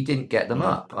them. He didn't get them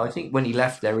up. I think when he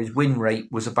left there, his win rate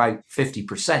was about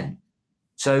 50%.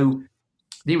 So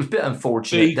he was a bit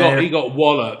unfortunate. He got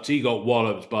walloped. He got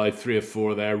walloped by 3 or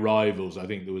 4 of their rivals. I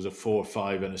think there was a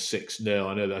 4-5 and a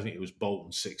 6-0. I think it was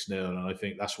Bolton 6-0, and I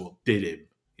think that's what did him.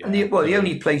 And the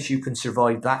only place you can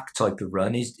survive that type of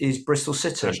run is Bristol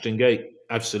City. Ashton Gate,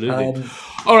 absolutely.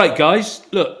 All right, guys.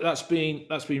 Look, that's been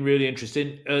really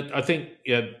interesting. I think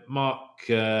Mark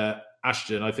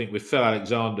Ashton. I think with Phil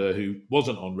Alexander, who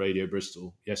wasn't on Radio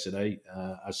Bristol yesterday,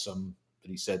 as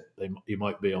somebody said he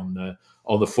might be on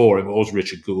the forum. It was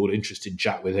Richard Gould. Interesting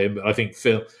chat with him. But I think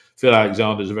Phil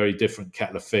Alexander is a very different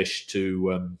kettle of fish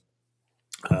to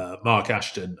Mark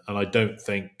Ashton, and I don't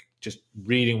think. Just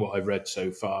reading what I've read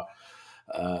so far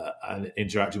and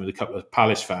interacting with a couple of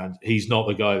Palace fans, he's not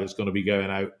the guy that's going to be going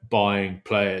out buying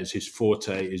players. His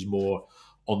forte is more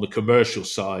on the commercial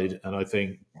side, and I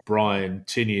think Brian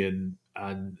Tinian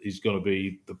is going to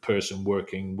be the person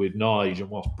working with Nige. And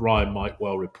whilst Brian might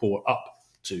well report up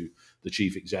to the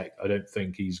chief exec, I don't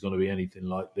think he's going to be anything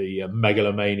like the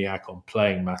megalomaniac on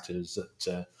playing matters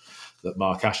that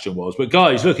Mark Ashton was. But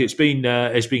guys, look, it's been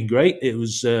great. It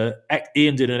was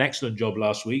Ian did an excellent job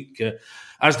last week,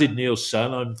 as did Neil's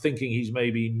son. I'm thinking he's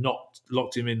maybe not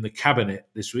locked him in the cabinet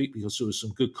this week because there was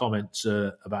some good comments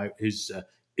about his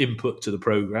input to the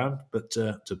programme, but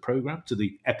to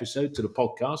the episode, to the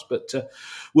podcast. But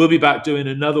we'll be back doing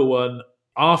another one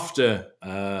after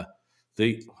I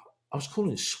was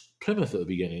calling it Plymouth at the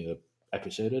beginning of the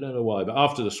episode. I don't know why, but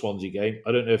after the Swansea game,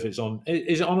 I don't know if it's on.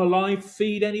 Is it on a live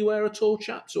feed anywhere at all,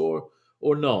 chaps, or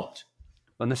not?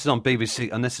 Unless it's on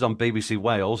BBC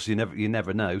Wales, you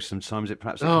never know. Sometimes it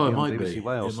perhaps. It might be on BBC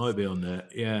Wales. It might be on there.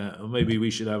 Yeah, or maybe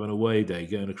we should have an away day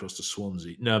going across to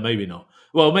Swansea. No, maybe not.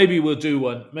 Well, maybe we'll do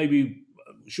one. Maybe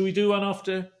should we do one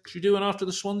after? Should we do one after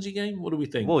the Swansea game? What do we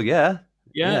think? Well, yeah.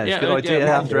 It's a good idea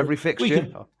after every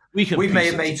fixture. We may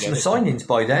have made some signings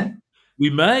by then. We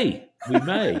may.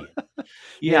 Albert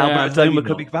Adomah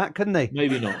could be back, couldn't he?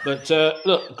 Maybe not. But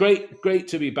look, great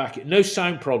to be back. No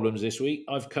sound problems this week.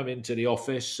 I've come into the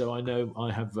office, so I know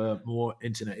I have more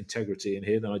internet integrity in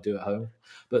here than I do at home.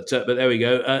 But there we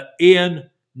go. Ian,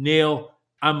 Neil,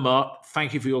 and Mark,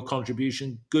 thank you for your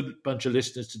contribution. Good bunch of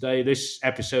listeners today. This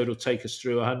episode will take us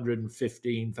through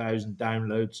 115,000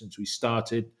 downloads since we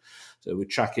started. So we're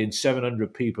tracking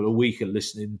 700 people a week are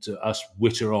listening to us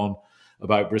witter on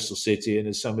about Bristol City. And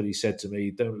as somebody said to me,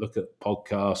 don't look at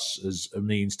podcasts as a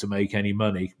means to make any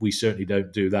money. We certainly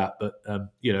don't do that. But,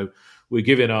 we're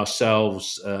giving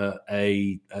ourselves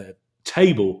a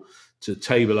table to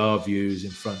table our views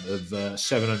in front of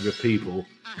 700 people.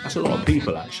 That's a lot of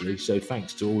people, actually. So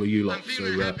thanks to all of you lot for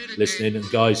listening. And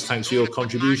guys, thanks for your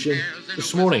contribution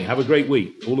this morning. Have a great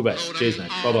week. All the best. Cheers now.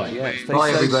 Bye-bye. Yeah,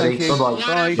 bye, everybody.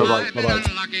 Bye-bye. Bye-bye.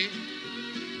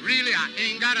 Really, I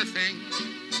ain't got a thing.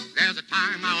 There's a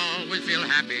time I always feel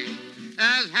happy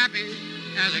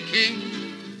as a king.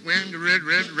 When the red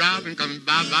robin comes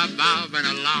bobbing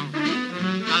along.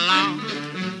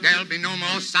 There'll be no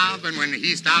more sobbing when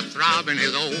he starts throbbing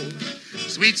his old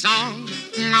sweet song.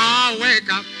 Oh, wake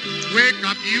up,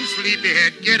 you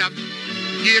sleepyhead. Get up,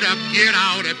 get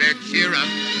out of bed. Cheer up,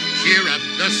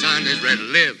 the sun is red.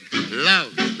 Live,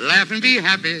 love, laugh and be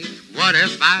happy. What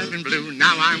if I've been blue?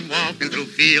 Now I'm walking through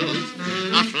fields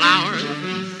of flowers.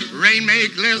 Rain may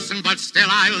glisten, but still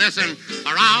I listen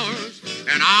for hours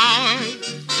and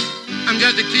hours. I'm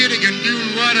just a kid again,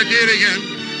 doing what I did again,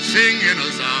 singing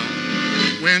a song.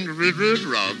 When the red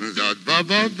robins are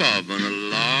bobbing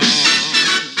along.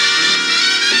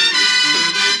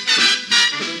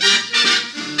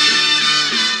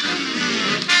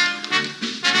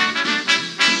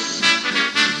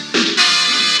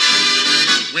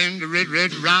 When the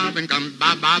red robin comes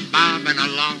bobbing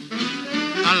along.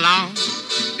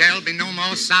 There'll be no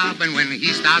more sobbing when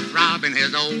he starts throbbing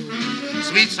his old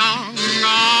sweet song.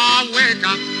 Oh, wake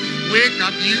up,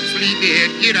 you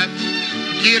sleepyhead. Get up,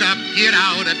 get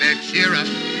out of bed. Cheer up,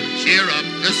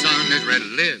 the sun is red.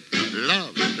 Live,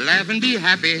 love, laugh and be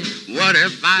happy. What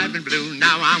if I've been blue?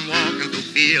 Now I'm walking through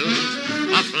fields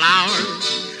of flowers.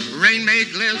 Rain may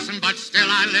glisten, but still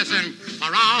I listen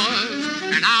for hours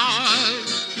and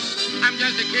hours. I'm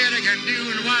just a kid again,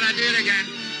 doing what I did again,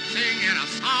 singing a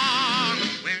song.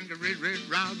 When the red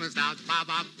robin starts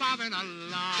bobbing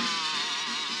along.